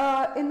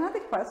 Another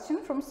question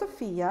from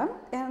Sophia,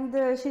 and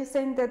she's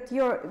saying that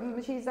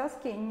she's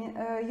asking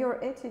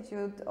your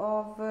attitude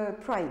of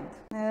pride.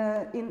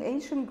 In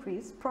ancient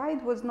Greece,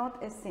 pride was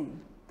not a sin,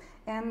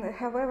 and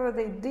however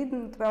they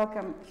didn't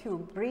welcome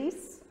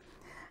hubris,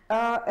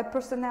 a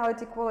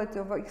personality quality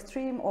of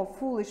extreme or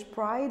foolish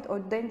pride or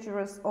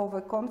dangerous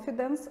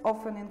overconfidence,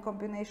 often in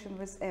combination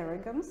with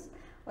arrogance,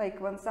 like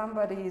when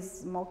somebody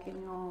is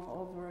mocking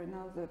over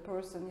another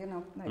person, you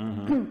know, like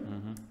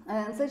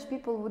and such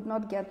people would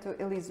not get to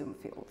Elysium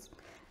fields,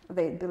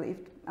 they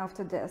believed,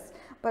 after death.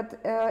 But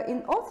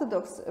in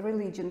Orthodox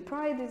religion,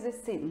 pride is a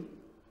sin.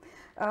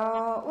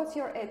 What's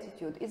your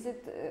attitude? Is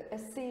it a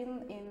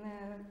sin in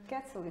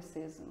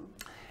Catholicism?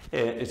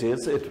 It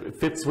is. It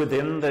fits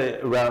within the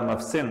realm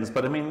of sins,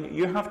 but I mean,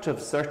 you have to have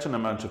a certain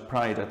amount of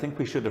pride. I think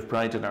we should have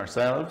pride in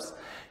ourselves,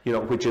 you know,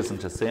 which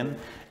isn't a sin.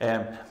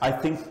 I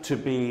think to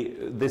be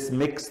this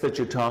mix that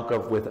you talk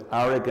of with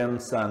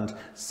arrogance and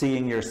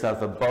seeing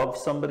yourself above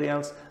somebody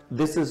else,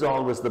 this is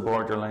always the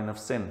borderline of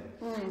sin.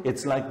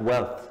 It's like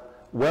wealth.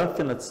 Wealth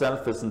in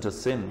itself isn't a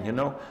sin, you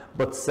know,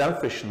 but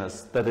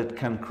selfishness that it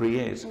can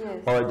create,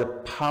 or the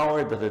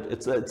power that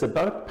it's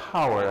about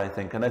power, I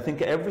think, and I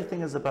think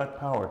everything is about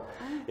power.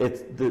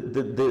 It's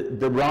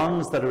the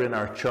wrongs that are in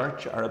our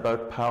church are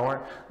about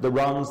power. The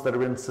wrongs that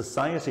are in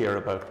society are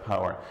about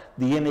power.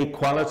 The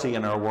inequality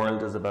in our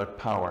world is about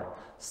power.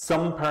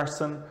 Some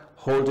person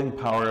holding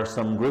power, or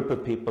some group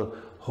of people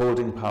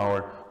holding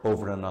power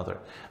over another.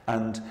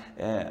 And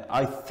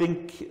I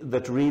think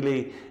that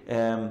really,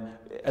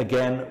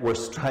 again, we're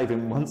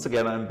striving, once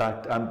again, I'm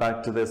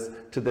back to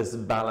this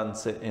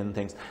balance in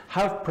things.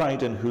 Have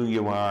pride in who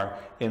you are,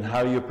 in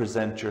how you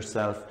present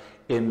yourself,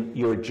 in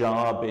your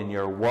job, in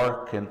your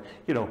work, and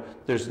you know,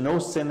 there's no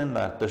sin in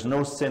that. There's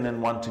no sin in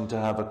wanting to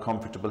have a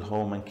comfortable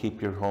home and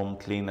keep your home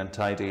clean and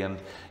tidy and,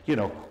 you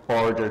know,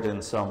 ordered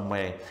in some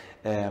way.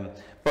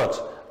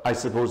 But I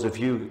suppose if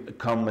you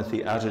come with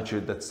the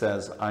attitude that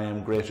says, I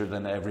am greater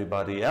than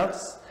everybody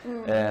else,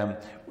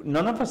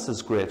 none of us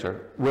is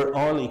greater. We're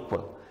all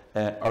equal.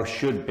 or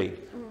should be.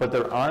 But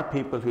there are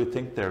people who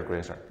think they're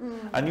greater.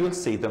 And you'll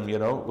see them, you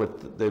know,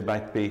 they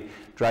might be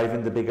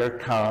driving the bigger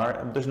car.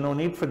 And there's no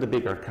need for the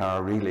bigger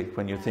car, really,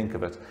 when you think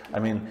of it. I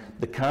mean,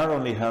 the car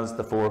only has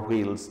the 4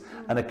 wheels,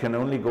 and it can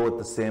only go at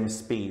the same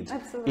speed.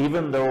 Absolutely.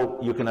 Even though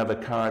you can have a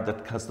car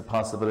that has the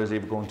possibility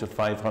of going to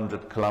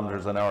 500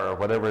 kilometers an hour or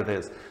whatever it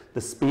is,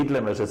 the speed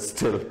limit is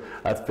still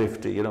at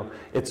 50, you know.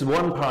 It's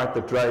one part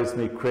that drives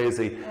me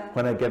crazy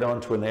when I get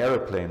onto an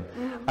aeroplane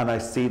and I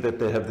see that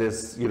they have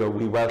this, you know,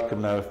 we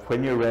welcome now,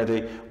 when you're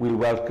ready, we'll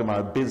welcome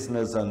our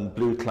business and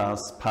blue class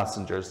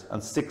passengers,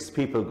 and 6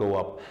 people go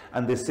up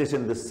and they sit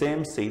in the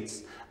same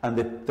seats, and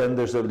then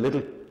there's a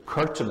little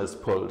curtain is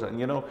pulled, and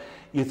you know,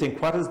 you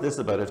think, what is this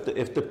about?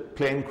 If the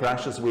plane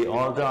crashes, we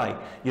all die.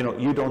 You know,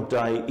 you don't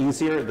die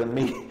easier than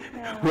me.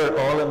 We're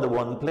all in the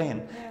one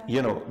plane.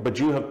 You know, but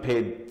you have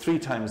paid 3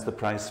 times the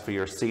price for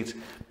your seat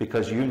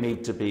because you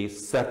need to be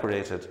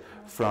separated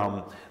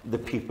from the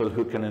people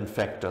who can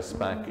infect us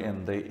back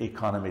in the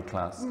economy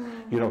class.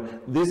 You know,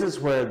 this is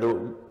where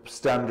the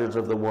standards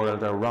of the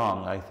world are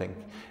wrong, I think,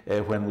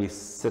 when we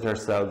sit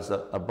ourselves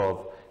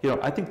above. You know,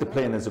 I think the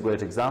plane is a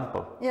great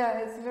example. Yeah,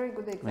 it's a very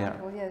good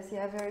example, yes,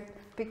 very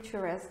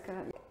picturesque.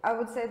 I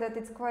would say that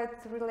it's quite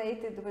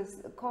related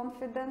with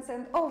confidence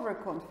and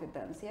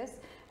overconfidence, yes?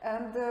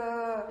 And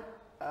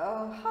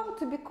how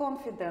to be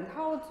confident,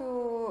 how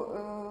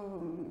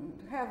to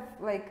have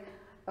like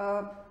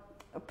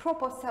a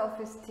proper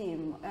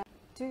self-esteem.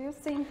 Do you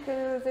think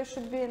there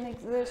should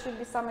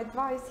be some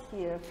advice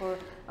here for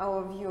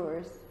our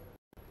viewers?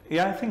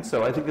 Yeah, I think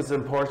so. I think it's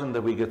important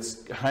that we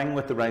hang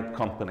with the right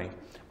company.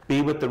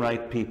 Be with the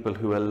right people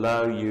who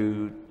allow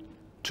you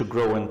to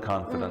grow in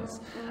confidence.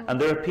 And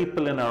there are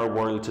people in our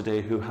world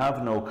today who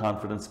have no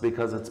confidence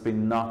because it's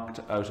been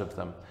knocked out of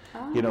them.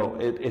 You know,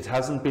 it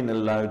hasn't been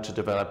allowed to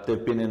develop.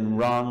 They've been in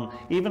wrong,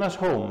 even at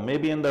home,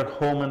 maybe in their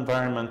home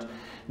environment.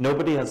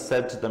 Nobody has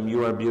said to them,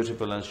 you are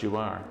beautiful as you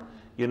are.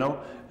 You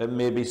know,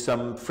 maybe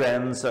some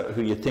friends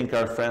who you think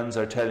are friends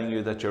are telling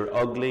you that you're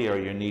ugly, or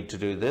you need to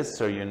do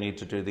this, or you need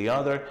to do the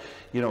other.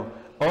 You know,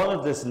 all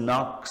of this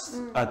knocks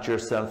at your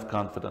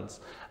self-confidence.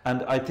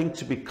 And I think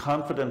to be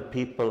confident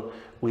people,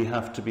 we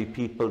have to be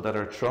people that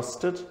are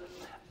trusted,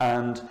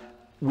 and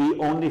we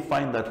only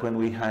find that when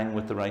we hang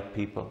with the right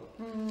people.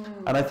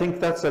 And I think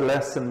that's a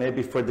lesson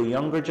maybe for the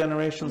younger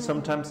generation.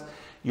 Sometimes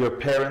your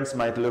parents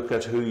might look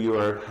at who you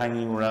are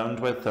hanging around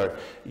with, or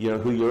you know,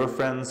 who your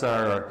friends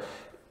are,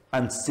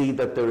 and see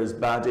that there is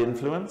bad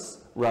influence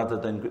rather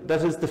than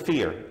that is the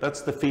fear.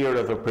 That's the fear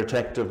of a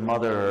protective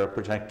mother or a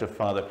protective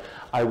father.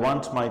 I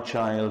want my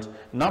child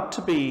not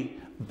to be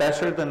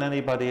better than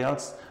anybody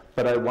else,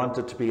 but I want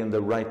it to be in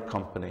the right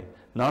company,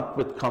 not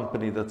with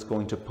company that's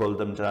going to pull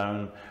them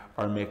down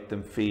or make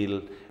them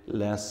feel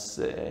less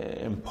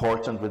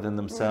important within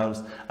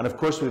themselves. And of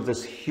course we have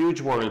this huge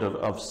world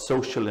of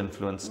social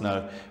influence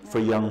now for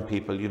young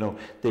people. You know,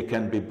 they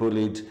can be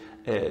bullied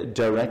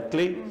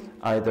directly,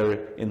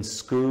 either in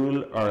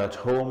school or at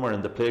home or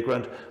in the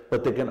playground,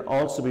 but they can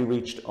also be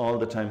reached all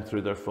the time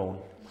through their phone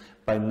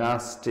by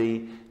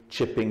nasty,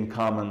 chipping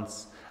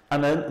comments.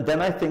 And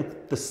then I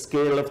think the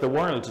scale of the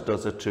world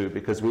does it too,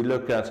 because we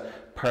look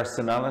at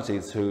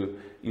personalities who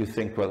you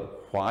think, well,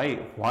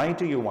 why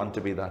do you want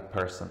to be that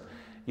person?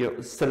 You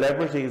know,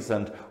 celebrities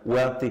and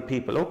wealthy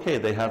people, okay,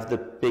 they have the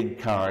big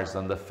cars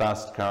and the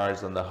fast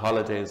cars and the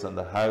holidays and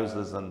the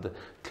houses and the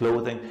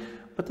clothing,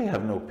 but they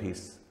have no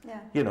peace.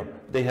 You know,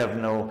 they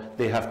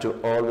have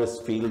to always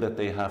feel that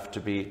they have to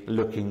be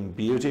looking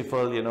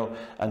beautiful, you know,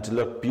 and to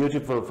look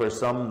beautiful for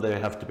some, they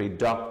have to be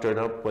doctored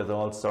up with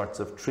all sorts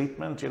of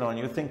treatment, you know, and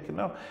you think, you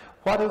know,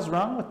 what is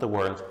wrong with the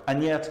world?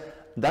 And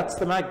yet, that's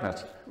the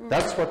magnet.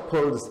 That's what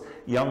pulls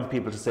young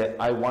people to say,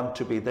 I want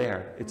to be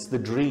there. It's the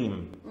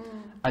dream.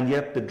 And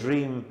yet the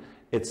dream,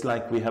 it's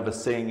like we have a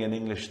saying in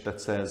English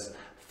that says,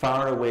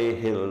 far away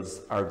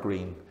hills are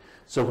green.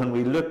 So when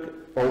we look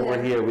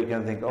over here, we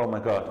can think, oh my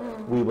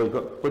God, we will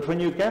go. But when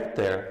you get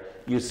there,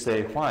 you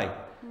say, why?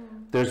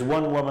 There's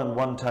one woman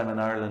one time in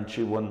Ireland,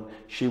 she won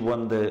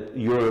the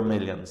Euro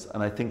Millions,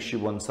 and I think she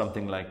won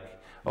something like,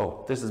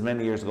 oh, this is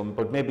many years ago,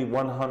 but maybe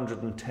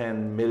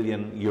 110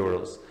 million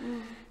euros.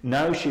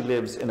 Now she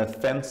lives in a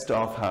fenced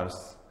off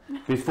house.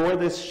 Before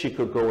this, she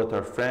could go with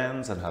her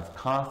friends and have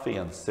coffee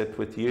and sit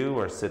with you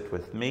or sit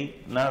with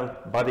me. Now,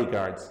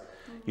 bodyguards.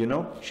 You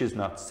know, she's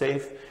not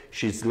safe.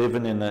 She's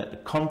living in a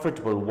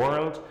comfortable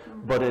world,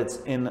 but it's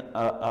in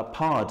a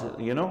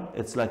pod, you know?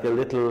 It's like a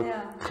little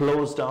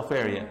closed off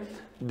area.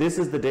 This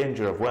is the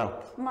danger of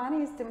wealth.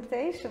 Money is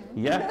temptation.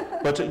 Yeah,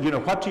 but you know,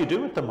 what do you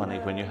do with the money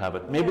when you have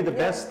it? Maybe the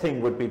best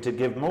thing would be to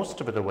give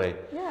most of it away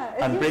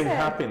and bring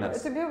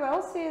happiness. To be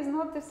wealthy is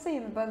not the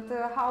sin, but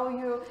how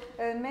you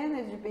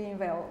manage being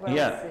wealthy.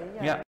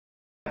 Yeah.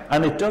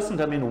 And it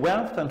doesn't, I mean,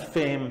 wealth and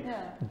fame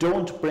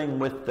don't bring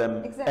with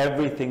them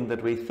everything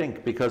that we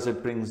think, because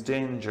it brings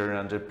danger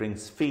and it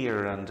brings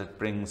fear and it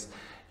brings,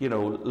 you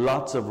know,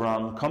 lots of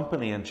wrong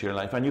company into your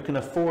life. And you can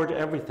afford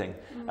everything.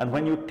 And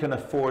when you can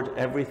afford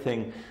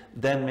everything,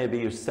 then maybe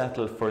you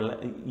settle for,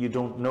 you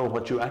don't know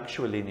what you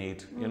actually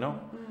need, you know.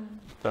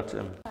 But,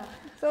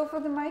 So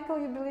for the Michael,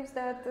 you believe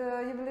that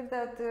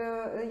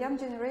young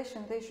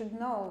generation, they should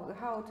know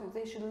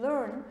they should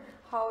learn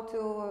how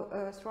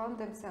to surround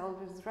themselves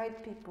with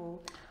right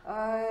people,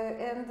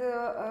 and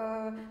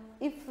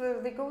if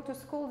they go to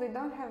school, they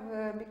don't have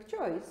a big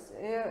choice.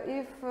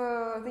 If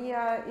they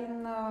are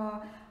in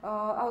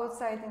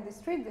outside in the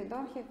street, they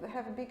don't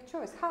have a big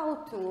choice how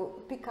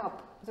to pick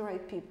up the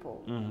right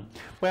people.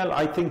 Well,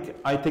 I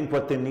think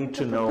what they need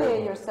to know.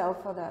 Prepare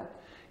yourself for that.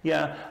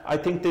 Yeah, I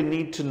think they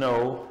need to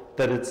know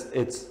that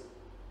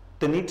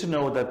they need to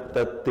know that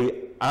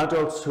the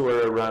adults who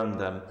are around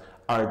them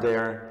are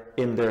there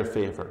in their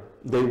favor.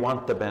 They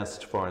want the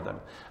best for them.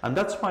 And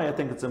that's why I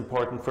think it's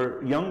important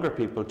for younger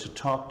people to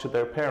talk to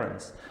their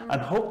parents.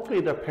 And hopefully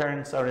their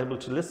parents are able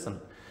to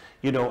listen,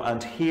 you know,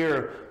 and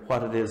hear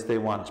what it is they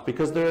want.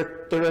 Because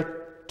there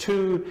are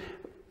two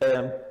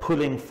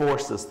pulling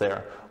forces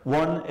there.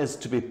 One is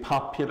to be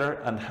popular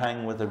and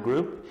hang with a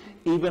group,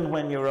 even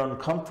when you're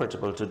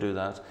uncomfortable to do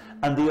that.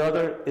 And the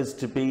other is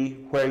to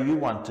be where you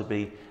want to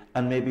be,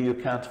 and maybe you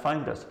can't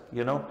find it,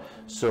 you know.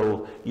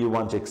 So you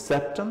want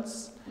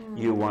acceptance,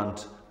 you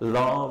want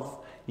love,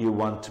 you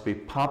want to be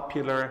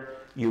popular,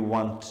 you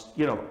want,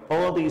 you know,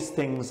 all these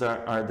things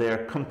are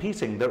there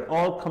competing. They're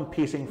all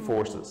competing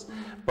forces.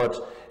 But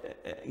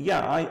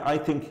yeah, I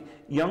think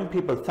young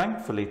people,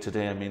 thankfully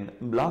today, I mean,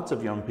 lots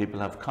of young people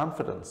have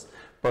confidence,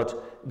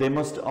 but they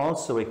must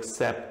also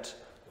accept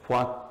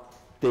what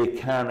they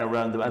can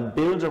around them and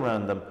build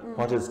around them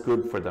what is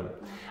good for them.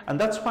 And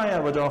that's why I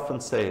would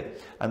often say,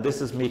 and this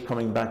is me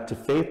coming back to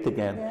faith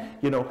again,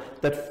 you know,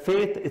 that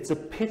faith, it's a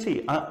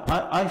pity.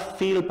 I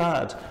feel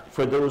bad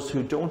for those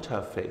who don't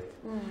have faith,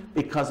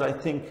 because I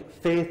think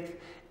faith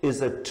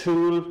is a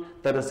tool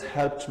that has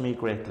helped me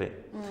greatly.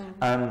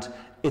 And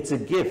it's a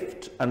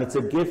gift, and it's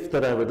a gift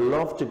that I would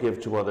love to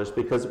give to others,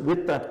 because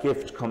with that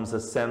gift comes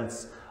a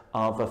sense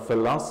of a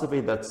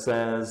philosophy that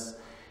says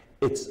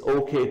it's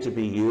okay to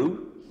be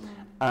you,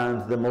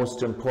 and the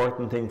most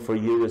important thing for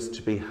you is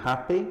to be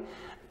happy,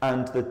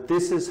 and that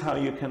this is how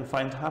you can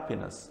find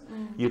happiness.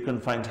 You can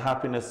find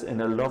happiness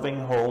in a loving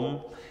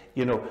home.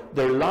 You know,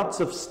 there are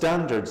lots of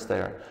standards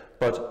there,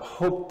 but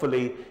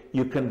hopefully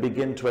you can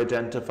begin to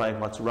identify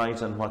what's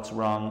right and what's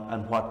wrong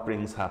and what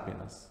brings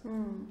happiness.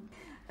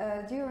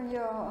 During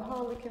your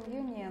Holy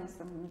Communion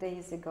some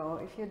days ago,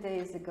 a few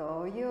days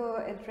ago, you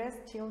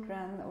addressed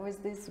children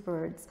with these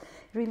words: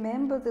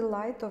 remember the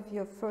light of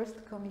your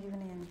first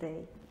communion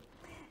day.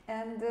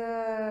 And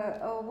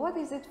what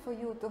is it for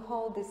you to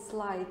hold this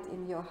light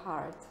in your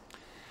heart?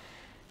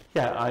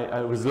 Yeah,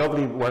 it was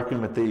lovely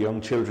working with the young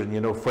children. You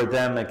know, for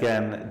them,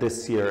 again,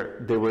 this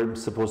year, they were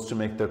supposed to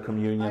make their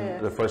communion,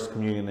 their first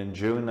communion in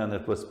June, and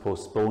it was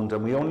postponed.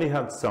 And we only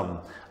had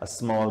a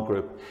small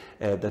group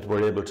that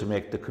were able to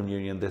make the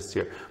communion this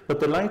year. But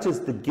the light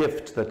is the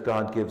gift that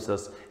God gives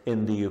us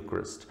in the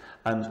Eucharist.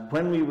 And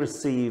when we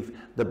receive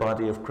the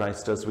body of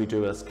Christ, as we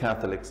do as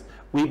Catholics,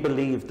 we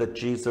believe that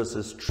Jesus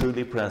is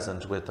truly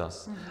present with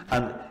us.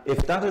 And if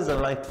that is a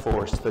light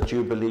force that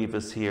you believe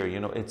is here, you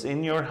know, it's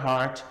in your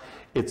heart,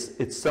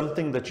 it's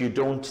something that you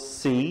don't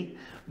see,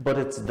 but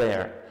it's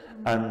there.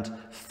 And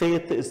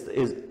faith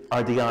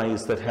are the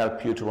eyes that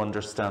help you to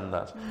understand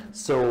that.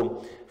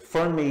 So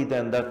for me,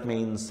 then, that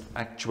means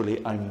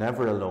actually I'm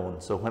never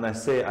alone. So when I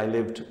say I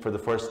lived for the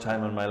first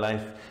time in my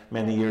life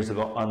many years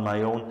ago on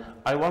my own,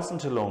 I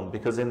wasn't alone,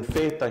 because in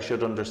faith I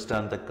should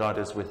understand that God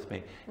is with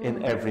me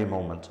in every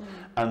moment,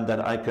 and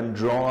that I can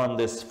draw on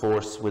this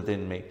force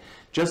within me.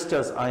 Just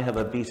as I have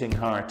a beating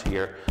heart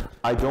here,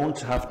 I don't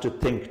have to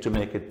think to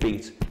make it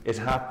beat. It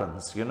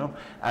happens, you know,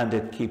 and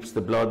it keeps the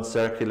blood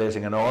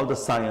circulating and all the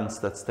science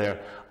that's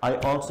there. I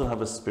also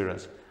have a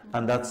spirit,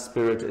 and that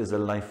spirit is a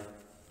life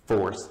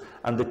force.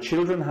 And the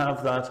children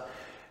have that.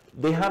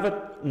 They have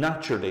it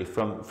naturally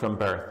from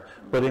birth.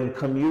 But in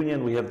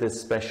communion we have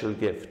this special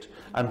gift.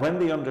 And when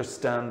they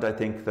understand, I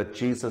think, that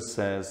Jesus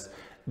says,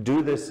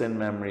 do this in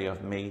memory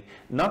of me,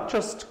 not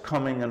just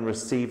coming and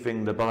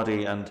receiving the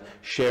body and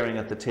sharing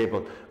at the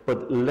table,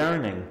 but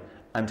learning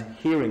and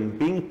hearing,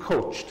 being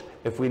coached,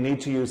 if we need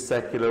to use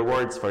secular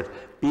words for it,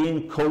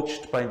 being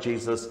coached by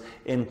Jesus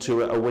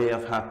into a way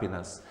of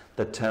happiness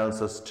that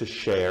tells us to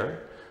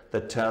share,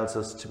 that tells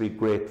us to be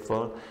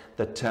grateful,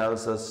 that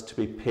tells us to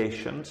be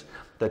patient,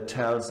 that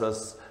tells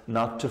us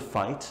not to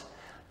fight,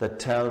 that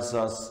tells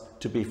us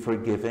to be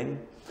forgiving,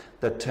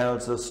 that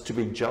tells us to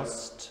be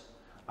just.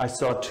 I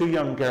saw two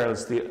young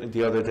girls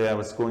the other day. I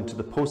was going to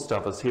the post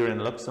office here in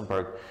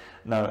Luxembourg.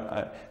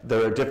 Now,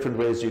 there are different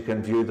ways you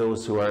can view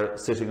those who are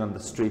sitting on the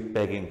street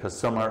begging, because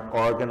some are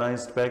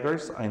organised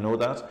beggars, I know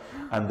that,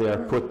 and they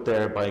are put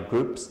there by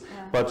groups.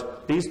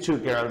 But these two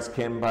girls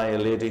came by a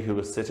lady who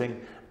was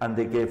sitting, and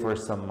they gave her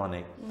some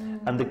money.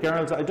 And the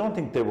girls, I don't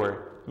think they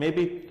were,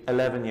 maybe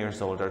 11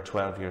 years old or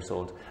 12 years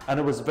old. And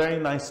it was very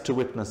nice to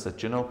witness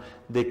it, you know.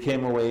 They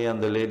came away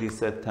and the lady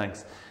said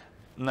thanks.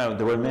 Now,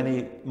 there were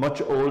many much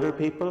older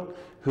people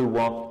who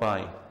walked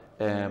by,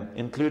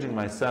 including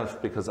myself,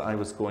 because I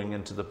was going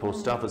into the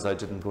post office. I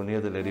didn't go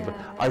near the lady, but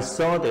I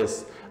saw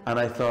this and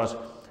I thought,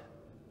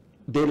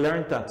 they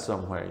learned that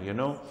somewhere, you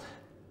know.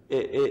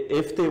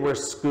 if they were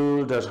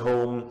schooled at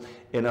home,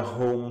 in a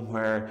home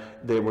where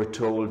they were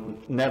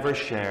told never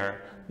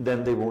share,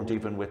 then they won't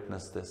even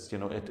witness this. You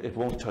know, it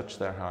won't touch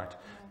their heart.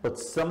 But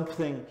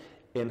something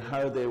in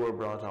how they were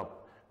brought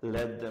up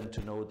led them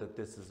to know that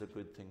this is a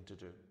good thing to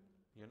do,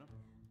 you know.